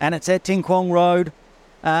 2. And it's at Ting Kwong Road.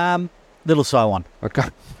 Little so one. Okay.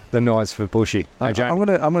 The Knights for Bushy. I'm gonna go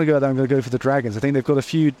there. I'm gonna go for the Dragons. I think they've got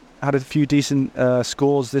had a few decent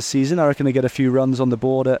scores this season. I reckon they get a few runs on the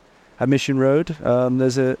board at Mission Road.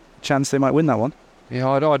 There's a chance they might win that one. Yeah,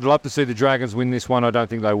 I'd love to see the Dragons win this one. I don't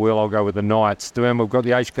think they will. I'll go with the Knights. Then we've got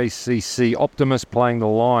the HKCC Optimus playing the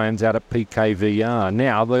Lions out at PKVR.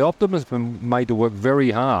 Now, the Optimus have been made to work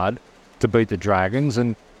very hard to beat the Dragons,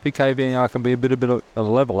 and PKVR can be a bit of a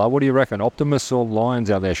leveler. What do you reckon? Optimus or Lions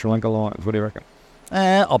out there? Sri Lanka Lions. What do you reckon?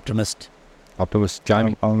 Optimist. Optimist,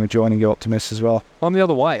 Jamie. I'm joining your Optimist as well. I'm the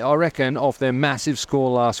other way. I reckon off their massive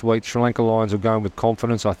score last week, Sri Lanka Lions are going with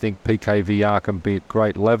confidence. I think PKVR can be a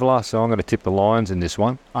great leveller, so I'm going to tip the Lions in this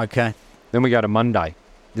one. Okay. Then we go to Monday.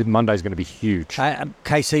 Monday's going to be huge.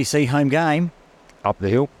 KCC home game. Up the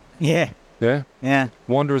hill. Yeah. Yeah? Yeah.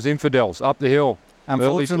 Wanderers Infidels, up the hill.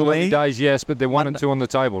 Unfortunately, early days, yes, but they're 1 and 2 on the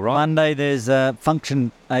table, right? Monday there's a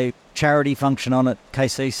charity function on at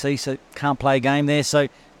KCC, so can't play a game there. So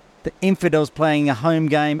the Infidels playing a home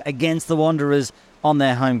game against the Wanderers on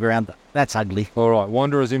their home ground. That's ugly. All right,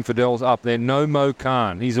 Wanderers Infidels up there. No Mo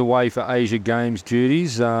Khan. He's away for Asia Games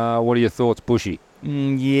duties. What are your thoughts, Bushy?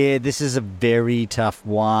 Yeah, this is a very tough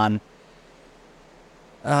one.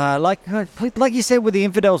 Like you said with the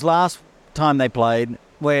Infidels last time they played,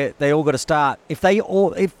 where they all got to start. If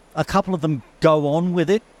a couple of them go on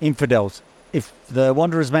with it, Infidels. If the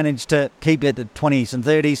Wanderers manage to keep it at 20s and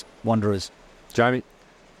 30s, Wanderers. Jamie?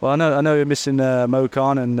 Well, I know you're missing Mo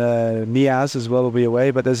Khan and Niaz as well will be away,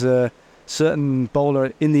 but there's a certain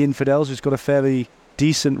bowler in the Infidels who's got a fairly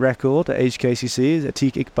decent record at HKCC,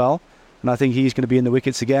 Atiq Iqbal, and I think he's going to be in the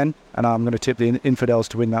wickets again, and I'm going to tip the Infidels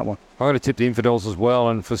to win that one. I'm going to tip the Infidels as well,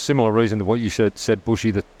 and for similar reason to what you said, Bushy,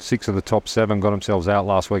 the 6 of the top 7 got themselves out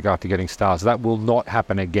last week after getting stars. That will not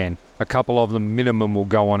happen again. A couple of them minimum will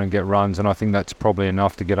go on and get runs, and I think that's probably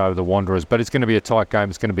enough to get over the Wanderers. But it's going to be a tight game.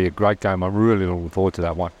 It's going to be a great game. I'm really looking forward to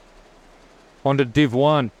that one. On to Div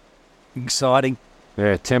 1. Exciting.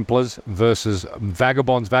 Yeah, Templars versus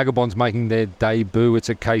Vagabonds. Vagabonds making their debut. It's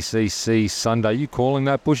a KCC Sunday. You calling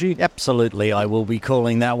that, Bushy? Absolutely, I will be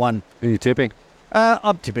calling that one. Who are you tipping?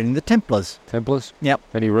 I'm tipping the Templars. Templars? Yep.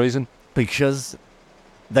 Any reason? Because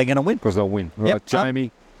they're going to win. Because they'll win. Right, yep.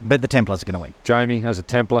 Jamie? But the Templars are going to win. Jamie, as a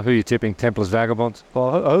Templar, who are you tipping? Templars, Vagabonds?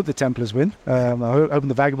 Well, I hope the Templars win. I hope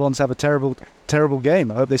the Vagabonds have a terrible game.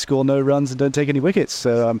 I hope they score no runs and don't take any wickets.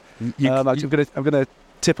 So I'm going to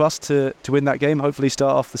tip us to win that game. Hopefully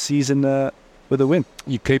start off the season with a win.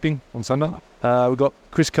 You keeping on Sunday? We've got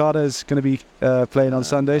Chris Carter's going to be playing on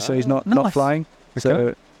Sunday, so he's not flying.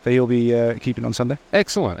 So he'll be keeping on Sunday.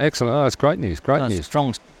 Excellent. Oh, it's great news.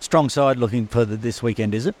 News. Strong side looking for this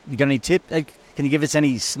weekend, is it? You got any tip? Can you give us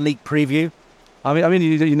any sneak preview? I mean,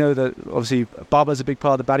 you know that obviously Barber's a big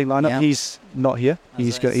part of the batting lineup. Yeah. He's not here.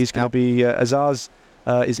 He's going to be Azar's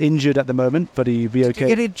is injured at the moment, but he'll be okay.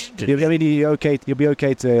 Get injured? He'll be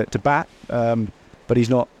okay to bat, but he's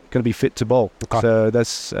not going to be fit to bowl. Okay. So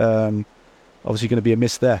that's obviously going to be a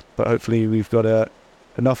miss there. But hopefully we've got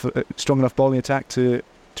strong enough bowling attack to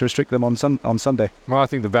restrict them on Sunday. Well, I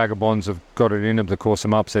think the Vagabonds have got it in them to cause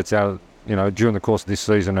some upsets out, during the course of this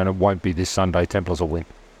season, and it won't be this Sunday. Templars will win.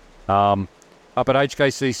 Up at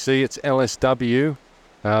HKCC, it's LSW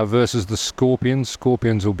versus the Scorpions.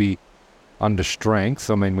 Scorpions will be under strength.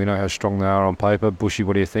 I mean, we know how strong they are on paper. Bushy,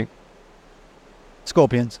 what do you think?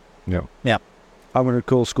 Scorpions. Yeah. I'm going to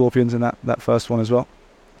call Scorpions in that first one as well.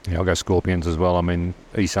 Yeah, I'll go Scorpions as well. I mean,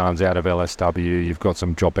 Isan's out of LSW. You've got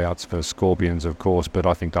some dropouts for Scorpions, of course, but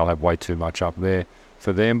I think they'll have way too much up there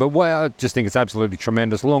for them. But I just think it's absolutely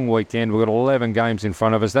tremendous. Long weekend. We've got 11 games in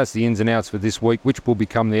front of us. That's the ins and outs for this week, which will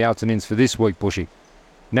become the outs and ins for this week, Bushy.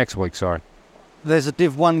 Next week, sorry. There's a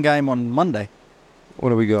Div 1 game on Monday. What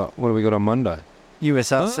do we got? on Monday?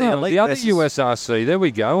 USRC Elite. The other versus- USRC. There we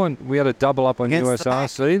go. And we had a double up on Against the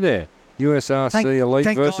USRC there. USRC Elite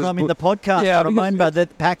thank versus... God I'm in the podcast. Yeah, I remember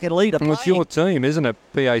that Pack Elite are Well, it's playing. your team, isn't it?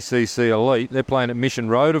 PACC Elite. They're playing at Mission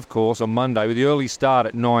Road, of course, on Monday with the early start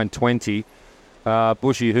at 9:20.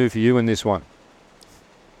 Bushy, who for you in this one?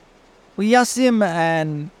 Well, Yasim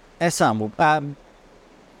and Essam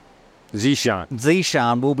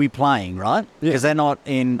Zishan will be playing, right? Yeah. Because they're not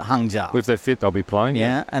in Hangzhou. If they're fit, they'll be playing.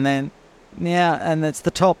 Yeah, and it's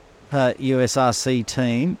the top USRC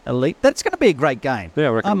team, Elite. That's going to be a great game. Yeah, I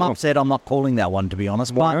reckon. I'm upset I'm not calling that one, to be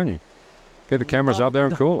honest. Why but don't you? Get the cameras up there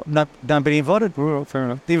and call it. No, don't be invited. Well, fair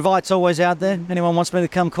enough. The invite's always out there. Anyone wants me to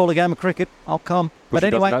come call a game of cricket, I'll come. But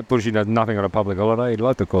anyway, Bushy does nothing on a public holiday. He'd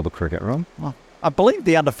like to call the cricket, right? well, I believe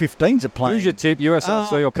the under-15s are playing. Who's your tip,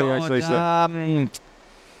 USRC or God, PACC?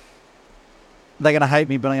 they're going to hate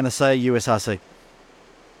me, but I'm going to say USRC.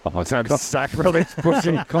 Oh, that's sacrilege,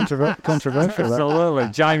 Bushy. Controversial. that. Absolutely.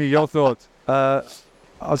 Jamie, your thoughts? I'd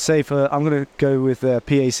say I'm going to go with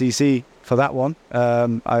PACC for that one.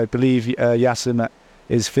 I believe Yasim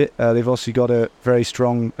is fit. They've also got a very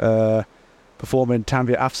strong performer in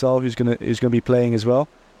Tanvir Afzal who's going to be playing as well.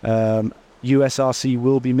 USRC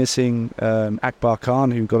will be missing Akbar Khan,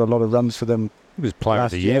 who got a lot of runs for them. He was player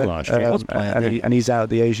of the year last year. And he's out at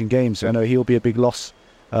the Asian Games, so I know he'll be a big loss.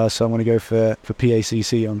 So I'm going to go for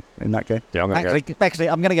PACC in that game. Yeah, I'm going to go. Actually,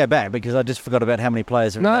 I'm going to go back because I just forgot about how many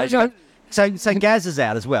players are in No, Asia. So Gaz is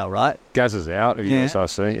out as well, right? Gaz is out of Yeah.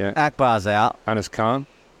 USRC, yeah. Akbar's out. Anas Khan.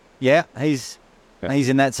 Yeah, he's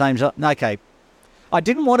in that same zone. Okay. I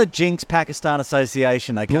didn't want to jinx Pakistan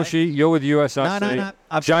Association, okay? Bushy, you're with USRC. No.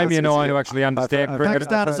 Jamie and I, who actually understand cricket.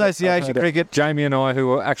 Pakistan Association cricket. Jamie and I,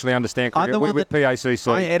 who actually understand I'm the cricket. We're one with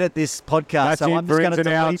PACC. I edit this podcast, That's so it I'm for just going ins to and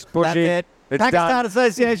outs, delete that Bushy. bit. It's Pakistan done.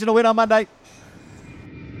 Association will win on Monday.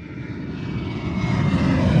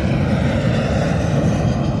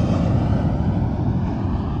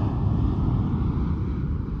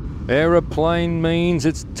 Aeroplane means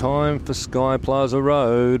it's time for Sky Plaza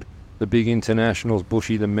Road. The big internationals,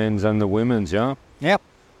 Bushy, the men's and the women's, yeah? Yep.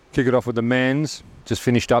 Kick it off with the men's. Just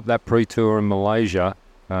finished up that pre-tour in Malaysia.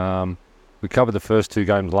 We covered the first two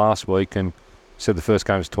games last week and said the first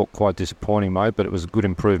game was quite disappointing, mate, but it was a good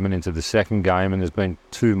improvement into the second game, and there's been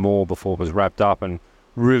two more before it was wrapped up, and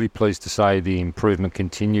really pleased to say the improvement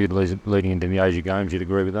continued leading into the Asia Games. You'd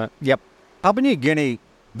agree with that? Yep. Papua New Guinea,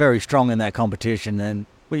 very strong in that competition, and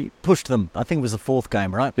we pushed them. I think it was the fourth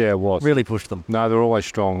game, right? Yeah, it was. Really pushed them. No, they're always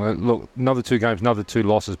strong. Look, another two games, another two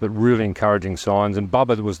losses, but really encouraging signs. And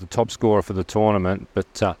Bubba was the top scorer for the tournament.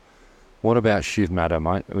 But what about Shiv Madda,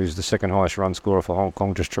 mate? He was the second highest run scorer for Hong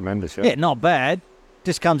Kong. Just tremendous. Yeah, not bad.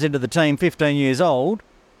 Just comes into the team, 15 years old,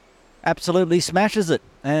 absolutely smashes it.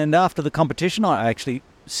 And after the competition, I actually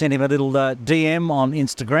sent him a little DM on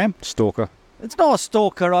Instagram. Stalker. It's not a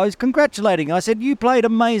stalker. I was congratulating. I said, you played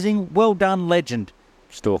amazing. Well done, legend.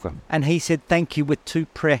 Stalker. And he said, thank you with two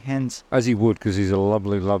prayer hands. As he would, because he's a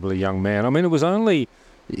lovely, lovely young man. I mean, it was only...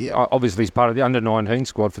 Obviously, he's part of the under-19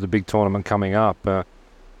 squad for the big tournament coming up.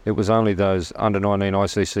 It was only those under-19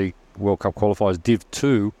 ICC World Cup qualifiers, Div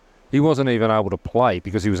 2. He wasn't even able to play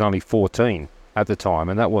because he was only 14 at the time,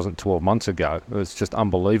 and that wasn't 12 months ago. It was just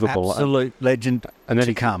unbelievable. Absolute legend and then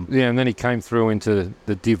to come. Yeah, and then he came through into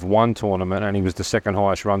the Div 1 tournament, and he was the second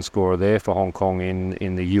highest run scorer there for Hong Kong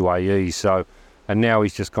in the UAE. So And now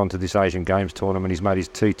he's just gone to this Asian Games tournament. He's made his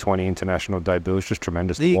T20 international debut. It's just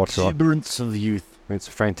tremendous to watch. The exuberance of youth. It's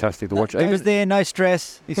fantastic to watch. He was there, no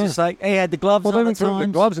stress. He's just like, he had the gloves on they at times. the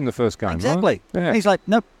gloves in the first game, Exactly. right? Yeah. He's like,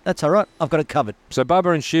 nope, that's all right. I've got it covered. So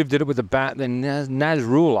Bubba and Shiv did it with the bat. Then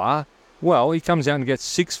Nasrullah, well, he comes out and gets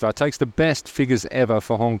 6 for, takes the best figures ever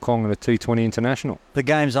for Hong Kong in a T20 international. The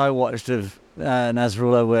games I watched of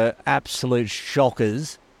Nasrullah were absolute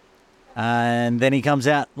shockers. And then he comes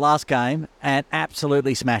out last game and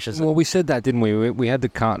absolutely smashes it. Well, we said that, didn't we? We had to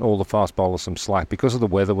cut all the fast bowlers some slack because of the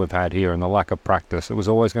weather we've had here and the lack of practice. It was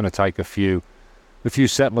always going to take a few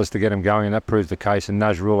settlers to get him going, and that proved the case. And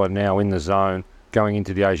Nasrullah now in the zone going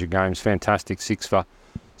into the Asian Games. Fantastic 6 for.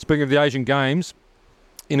 Speaking of the Asian Games,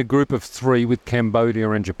 in a group of 3 with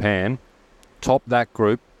Cambodia and Japan, top that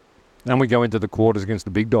group, and we go into the quarters against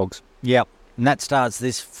the big dogs. Yep. And that starts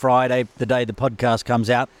this Friday, the day the podcast comes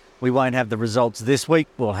out. We won't have the results this week.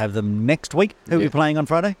 We'll have them next week. Who are we playing on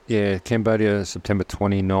Friday? Yeah, Cambodia, September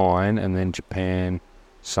 29, and then Japan,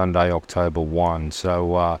 Sunday, October 1.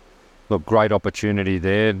 So, look, great opportunity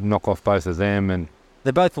there. Knock off both of them. And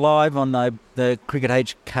they're both live on the Cricket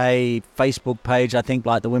HK Facebook page, I think,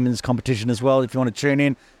 like the women's competition as well, if you want to tune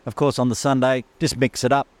in. Of course, on the Sunday, just mix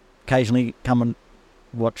it up. Occasionally come and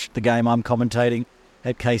watch the game I'm commentating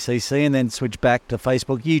at KCC, and then switch back to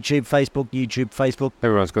Facebook, YouTube.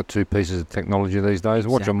 Everyone's got 2 pieces of technology these days.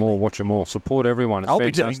 Watch them all. Support everyone. It's I'll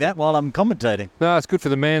fantastic. be doing that while I'm commentating. No, it's good for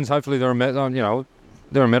the men's. Hopefully they're a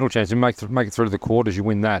medal chance. You make it through the quarters, you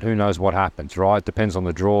win that. Who knows what happens, right? Depends on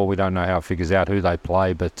the draw. We don't know how it figures out who they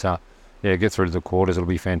play, but get through to the quarters. It'll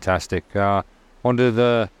be fantastic. On to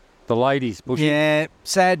the ladies. Bushy. Yeah,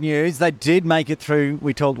 sad news. They did make it through.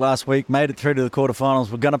 We talked last week, made it through to the quarterfinals.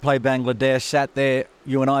 We're going to play Bangladesh. Sat there,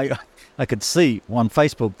 you and I could see on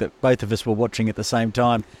Facebook that both of us were watching at the same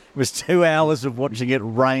time. It was 2 hours of watching it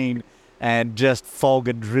rain and just fog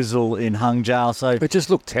and drizzle in Hangzhou. So it just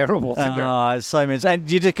looked terrible. So much. And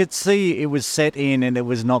you just could see it was set in and it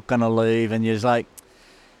was not going to leave. And you're just like,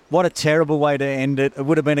 what a terrible way to end it. It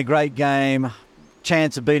would have been a great game.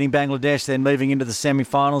 Chance of beating Bangladesh, then moving into the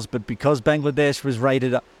semi-finals, but because Bangladesh was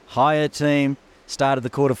rated a higher team, started the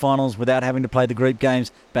quarterfinals without having to play the group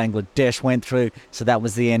games, Bangladesh went through, so that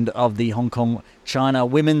was the end of the Hong Kong-China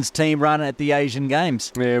women's team run at the Asian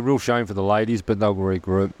Games. Yeah, real shame for the ladies, but they'll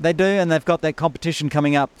regroup. They do, and they've got that competition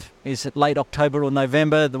coming up. Is it late October or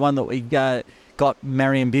November? The one that we got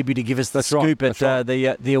Mariam Bibi to give us the scoop at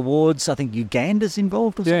the awards. I think Uganda's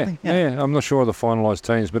involved or something. Yeah, I'm not sure of the finalised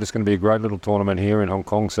teams, but it's going to be a great little tournament here in Hong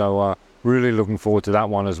Kong. So really looking forward to that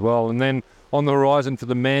one as well. And then on the horizon for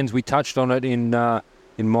the men's, we touched on it in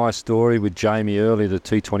my story with Jamie earlier, the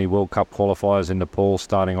T20 World Cup qualifiers in Nepal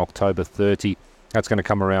starting October 30. That's going to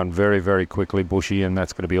come around very, very quickly, Bushy, and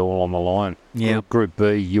that's going to be all on the line. Yeah. Group B,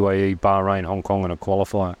 UAE, Bahrain, Hong Kong, and a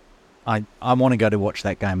qualifier. I want to go to watch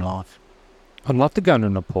that game live. I'd love to go to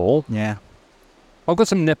Nepal. Yeah. I've got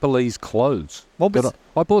some Nepalese clothes. I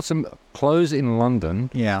bought some clothes in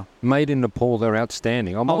London. Yeah. Made in Nepal. They're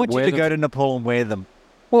outstanding. I want you to go to Nepal and wear them.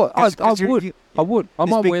 Well, I would. I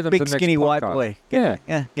might wear them big to the next skinny white podcast.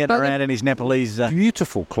 boy. Getting around in his Nepalese.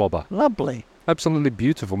 Beautiful clobber. Lovely. Absolutely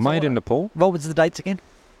beautiful. Made in Nepal. What was the dates again?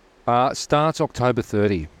 Starts October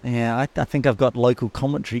 30. Yeah, I think I've got local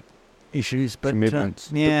commentary issues, but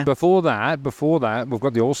commitments. Yeah. Before that, we've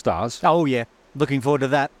got the All Stars. Oh yeah, looking forward to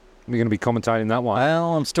that. We're going to be commentating that one.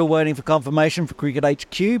 Well, I'm still waiting for confirmation for Cricket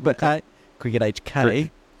HQ, but Cricket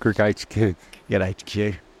HK. Cricket HQ. Cricket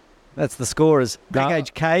HQ. That's the scorers.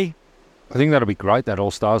 Cricket HK. I think that'll be great. That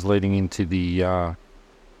All Stars leading into the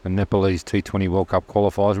Nepalese T20 World Cup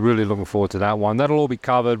qualifiers. Really looking forward to that one. That'll all be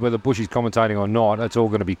covered, whether Bushy's commentating or not. It's all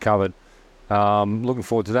going to be covered. Looking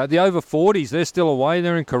forward to that. The over 40s, they're still away.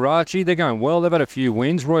 They're in Karachi. They're going well. They've had a few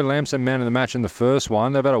wins. Roy Lamson, man of the match in the first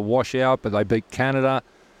one. They've had a washout, but they beat Canada.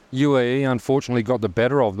 UAE, unfortunately, got the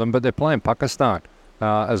better of them, but they're playing Pakistan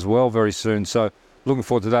as well very soon. So looking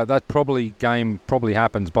forward to that. That game probably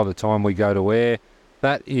happens by the time we go to air.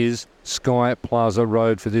 That is Sky Plaza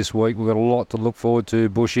Road for this week. We've got a lot to look forward to.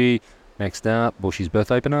 Bushy. Next up, Bushy's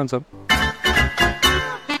birthday bonanza.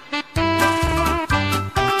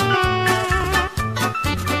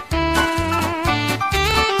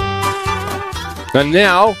 And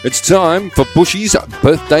now it's time for Bushy's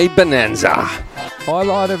birthday bonanza.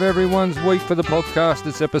 Highlight of everyone's week for the podcast.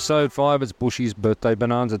 It's episode 5. It's Bushy's birthday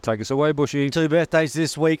bonanza. Take us away, Bushy. 2 birthdays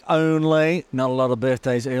this week only. Not a lot of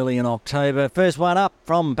birthdays early in October. First one up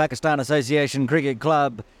from Pakistan Association Cricket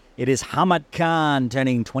Club. It is Hamid Khan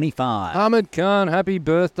turning 25. Hamid Khan, happy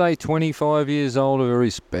birthday, 25 years old, a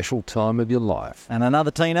very special time of your life. And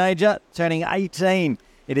another teenager turning 18.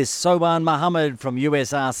 It is Soban Muhammad from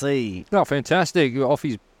USRC. Oh, fantastic. Off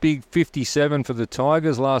his big 57 for the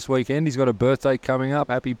Tigers last weekend. He's got a birthday coming up.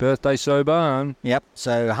 Happy birthday, Soban. Yep,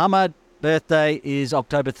 so Hamad birthday is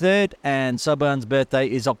October 3rd and Soban's birthday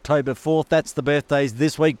is October 4th. That's the birthdays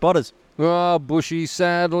this week, Botters. Oh, Bushy,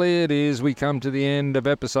 sadly it is. We come to the end of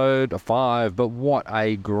episode 5, but what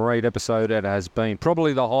a great episode it has been.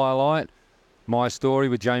 Probably the highlight, my story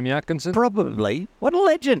with Jamie Atkinson. Probably. What a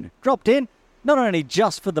legend. Dropped in. Not only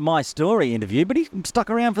just for the My Story interview, but he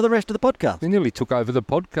stuck around for the rest of the podcast. He nearly took over the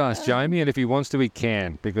podcast, Jamie, and if he wants to, he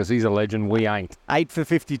can, because he's a legend. We ain't. 8 for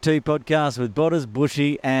 52 podcast with Botters,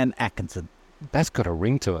 Bushy and Atkinson. That's got a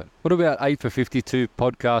ring to it. What about 8 for 52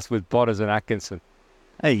 podcast with Botters and Atkinson?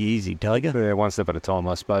 Hey, easy, Tiger. Yeah, one step at a time,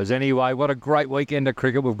 I suppose. Anyway, what a great weekend of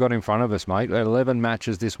cricket we've got in front of us, mate. 11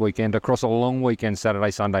 matches this weekend across a long weekend,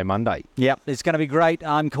 Saturday, Sunday, Monday. Yep, it's going to be great.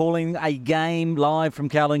 I'm calling a game live from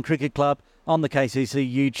Kowloon Cricket Club on the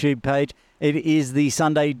KCC YouTube page. It is the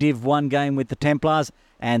Sunday Div 1 game with the Templars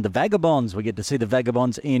and the Vagabonds. We get to see the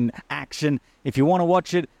Vagabonds in action. If you want to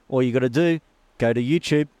watch it, all you got to do, go to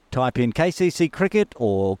YouTube, type in KCC Cricket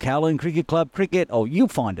or Kowloon Cricket Club Cricket, or you'll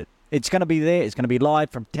find it. It's going to be there. It's going to be live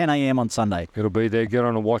from 10 a.m. on Sunday. It'll be there. Get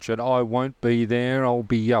on and watch it. I won't be there. I'll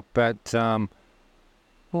be up at...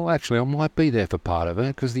 well, actually, I might be there for part of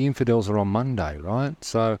it because the Infidels are on Monday, right?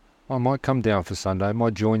 So I might come down for Sunday. I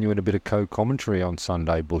might join you in a bit of co-commentary on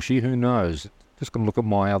Sunday, Bushy. Who knows? Just going to look at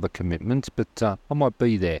my other commitments, but I might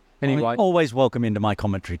be there. Anyway, always welcome into my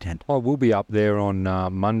commentary tent. I will be up there on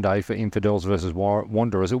Monday for Infidels versus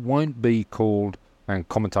Wanderers. It won't be called and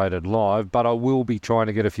commentated live, but I will be trying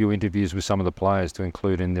to get a few interviews with some of the players to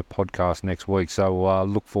include in the podcast next week. So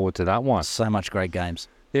look forward to that one. So much great games.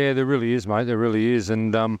 Yeah, there really is, mate. There really is.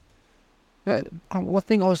 And one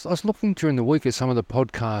thing I was looking during the week at some of the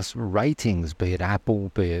podcast ratings, be it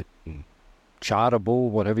Apple, be it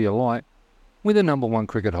Chartable, whatever you like. We're the number one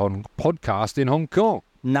cricket podcast in Hong Kong.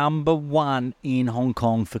 Number 1 in Hong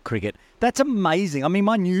Kong for cricket. That's amazing. I mean,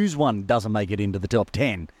 my news one doesn't make it into the top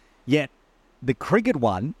 10, yet the cricket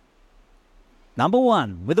one, number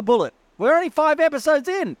 1 with a bullet. We're only 5 episodes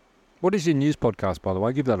in. What is your news podcast, by the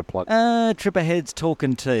way? Give that a plug. Trip Ahead's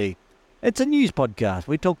Talking Tea. It's a news podcast.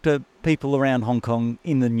 We talk to people around Hong Kong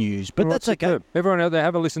in the news, but that's okay. Superb. Everyone out there,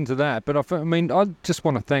 have a listen to that. But I just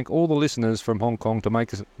want to thank all the listeners from Hong Kong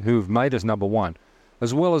who've made us number 1,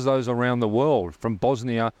 as well as those around the world, from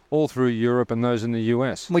Bosnia all through Europe and those in the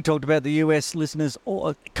US. We talked about the US listeners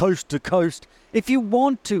coast to coast. If you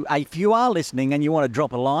want to, if you are listening and you want to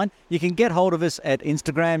drop a line, you can get hold of us at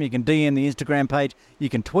Instagram. You can DM the Instagram page. You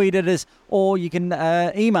can tweet at us, or you can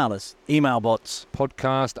email us. Email bots.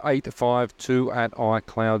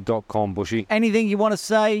 Podcast852@icloud.com, Bushy. Anything you want to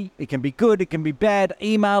say, it can be good, it can be bad.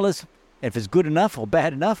 Email us. If it's good enough or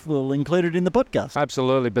bad enough, we'll include it in the podcast.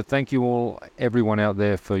 Absolutely. But thank you all, everyone out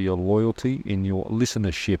there, for your loyalty in your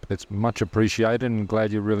listenership. It's much appreciated and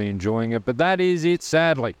glad you're really enjoying it. But that is it,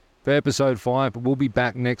 sadly, for episode 5. We'll be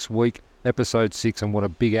back next week, episode 6, and what a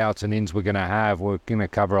big outs and ins we're going to have. We're going to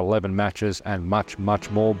cover 11 matches and much,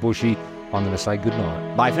 much more, Bushy. I'm going to say good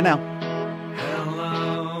night. Bye for now.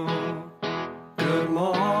 Hello, good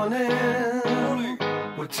morning.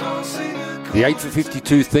 We're tossing a The 8 for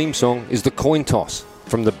 52 theme song is The Coin Toss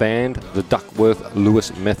from the band The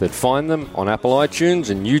Duckworth-Lewis Method. Find them on Apple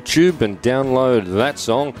iTunes and YouTube and download that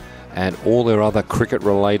song and all their other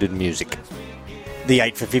cricket-related music. The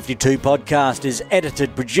 8 for 52 podcast is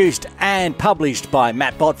edited, produced and published by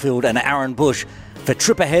Matt Botfield and Aaron Bush for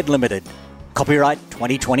Trip Ahead Limited. Copyright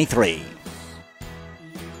 2023.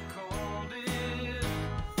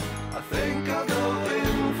 I think I'll go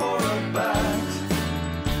in for a bat,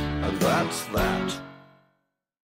 and that's that.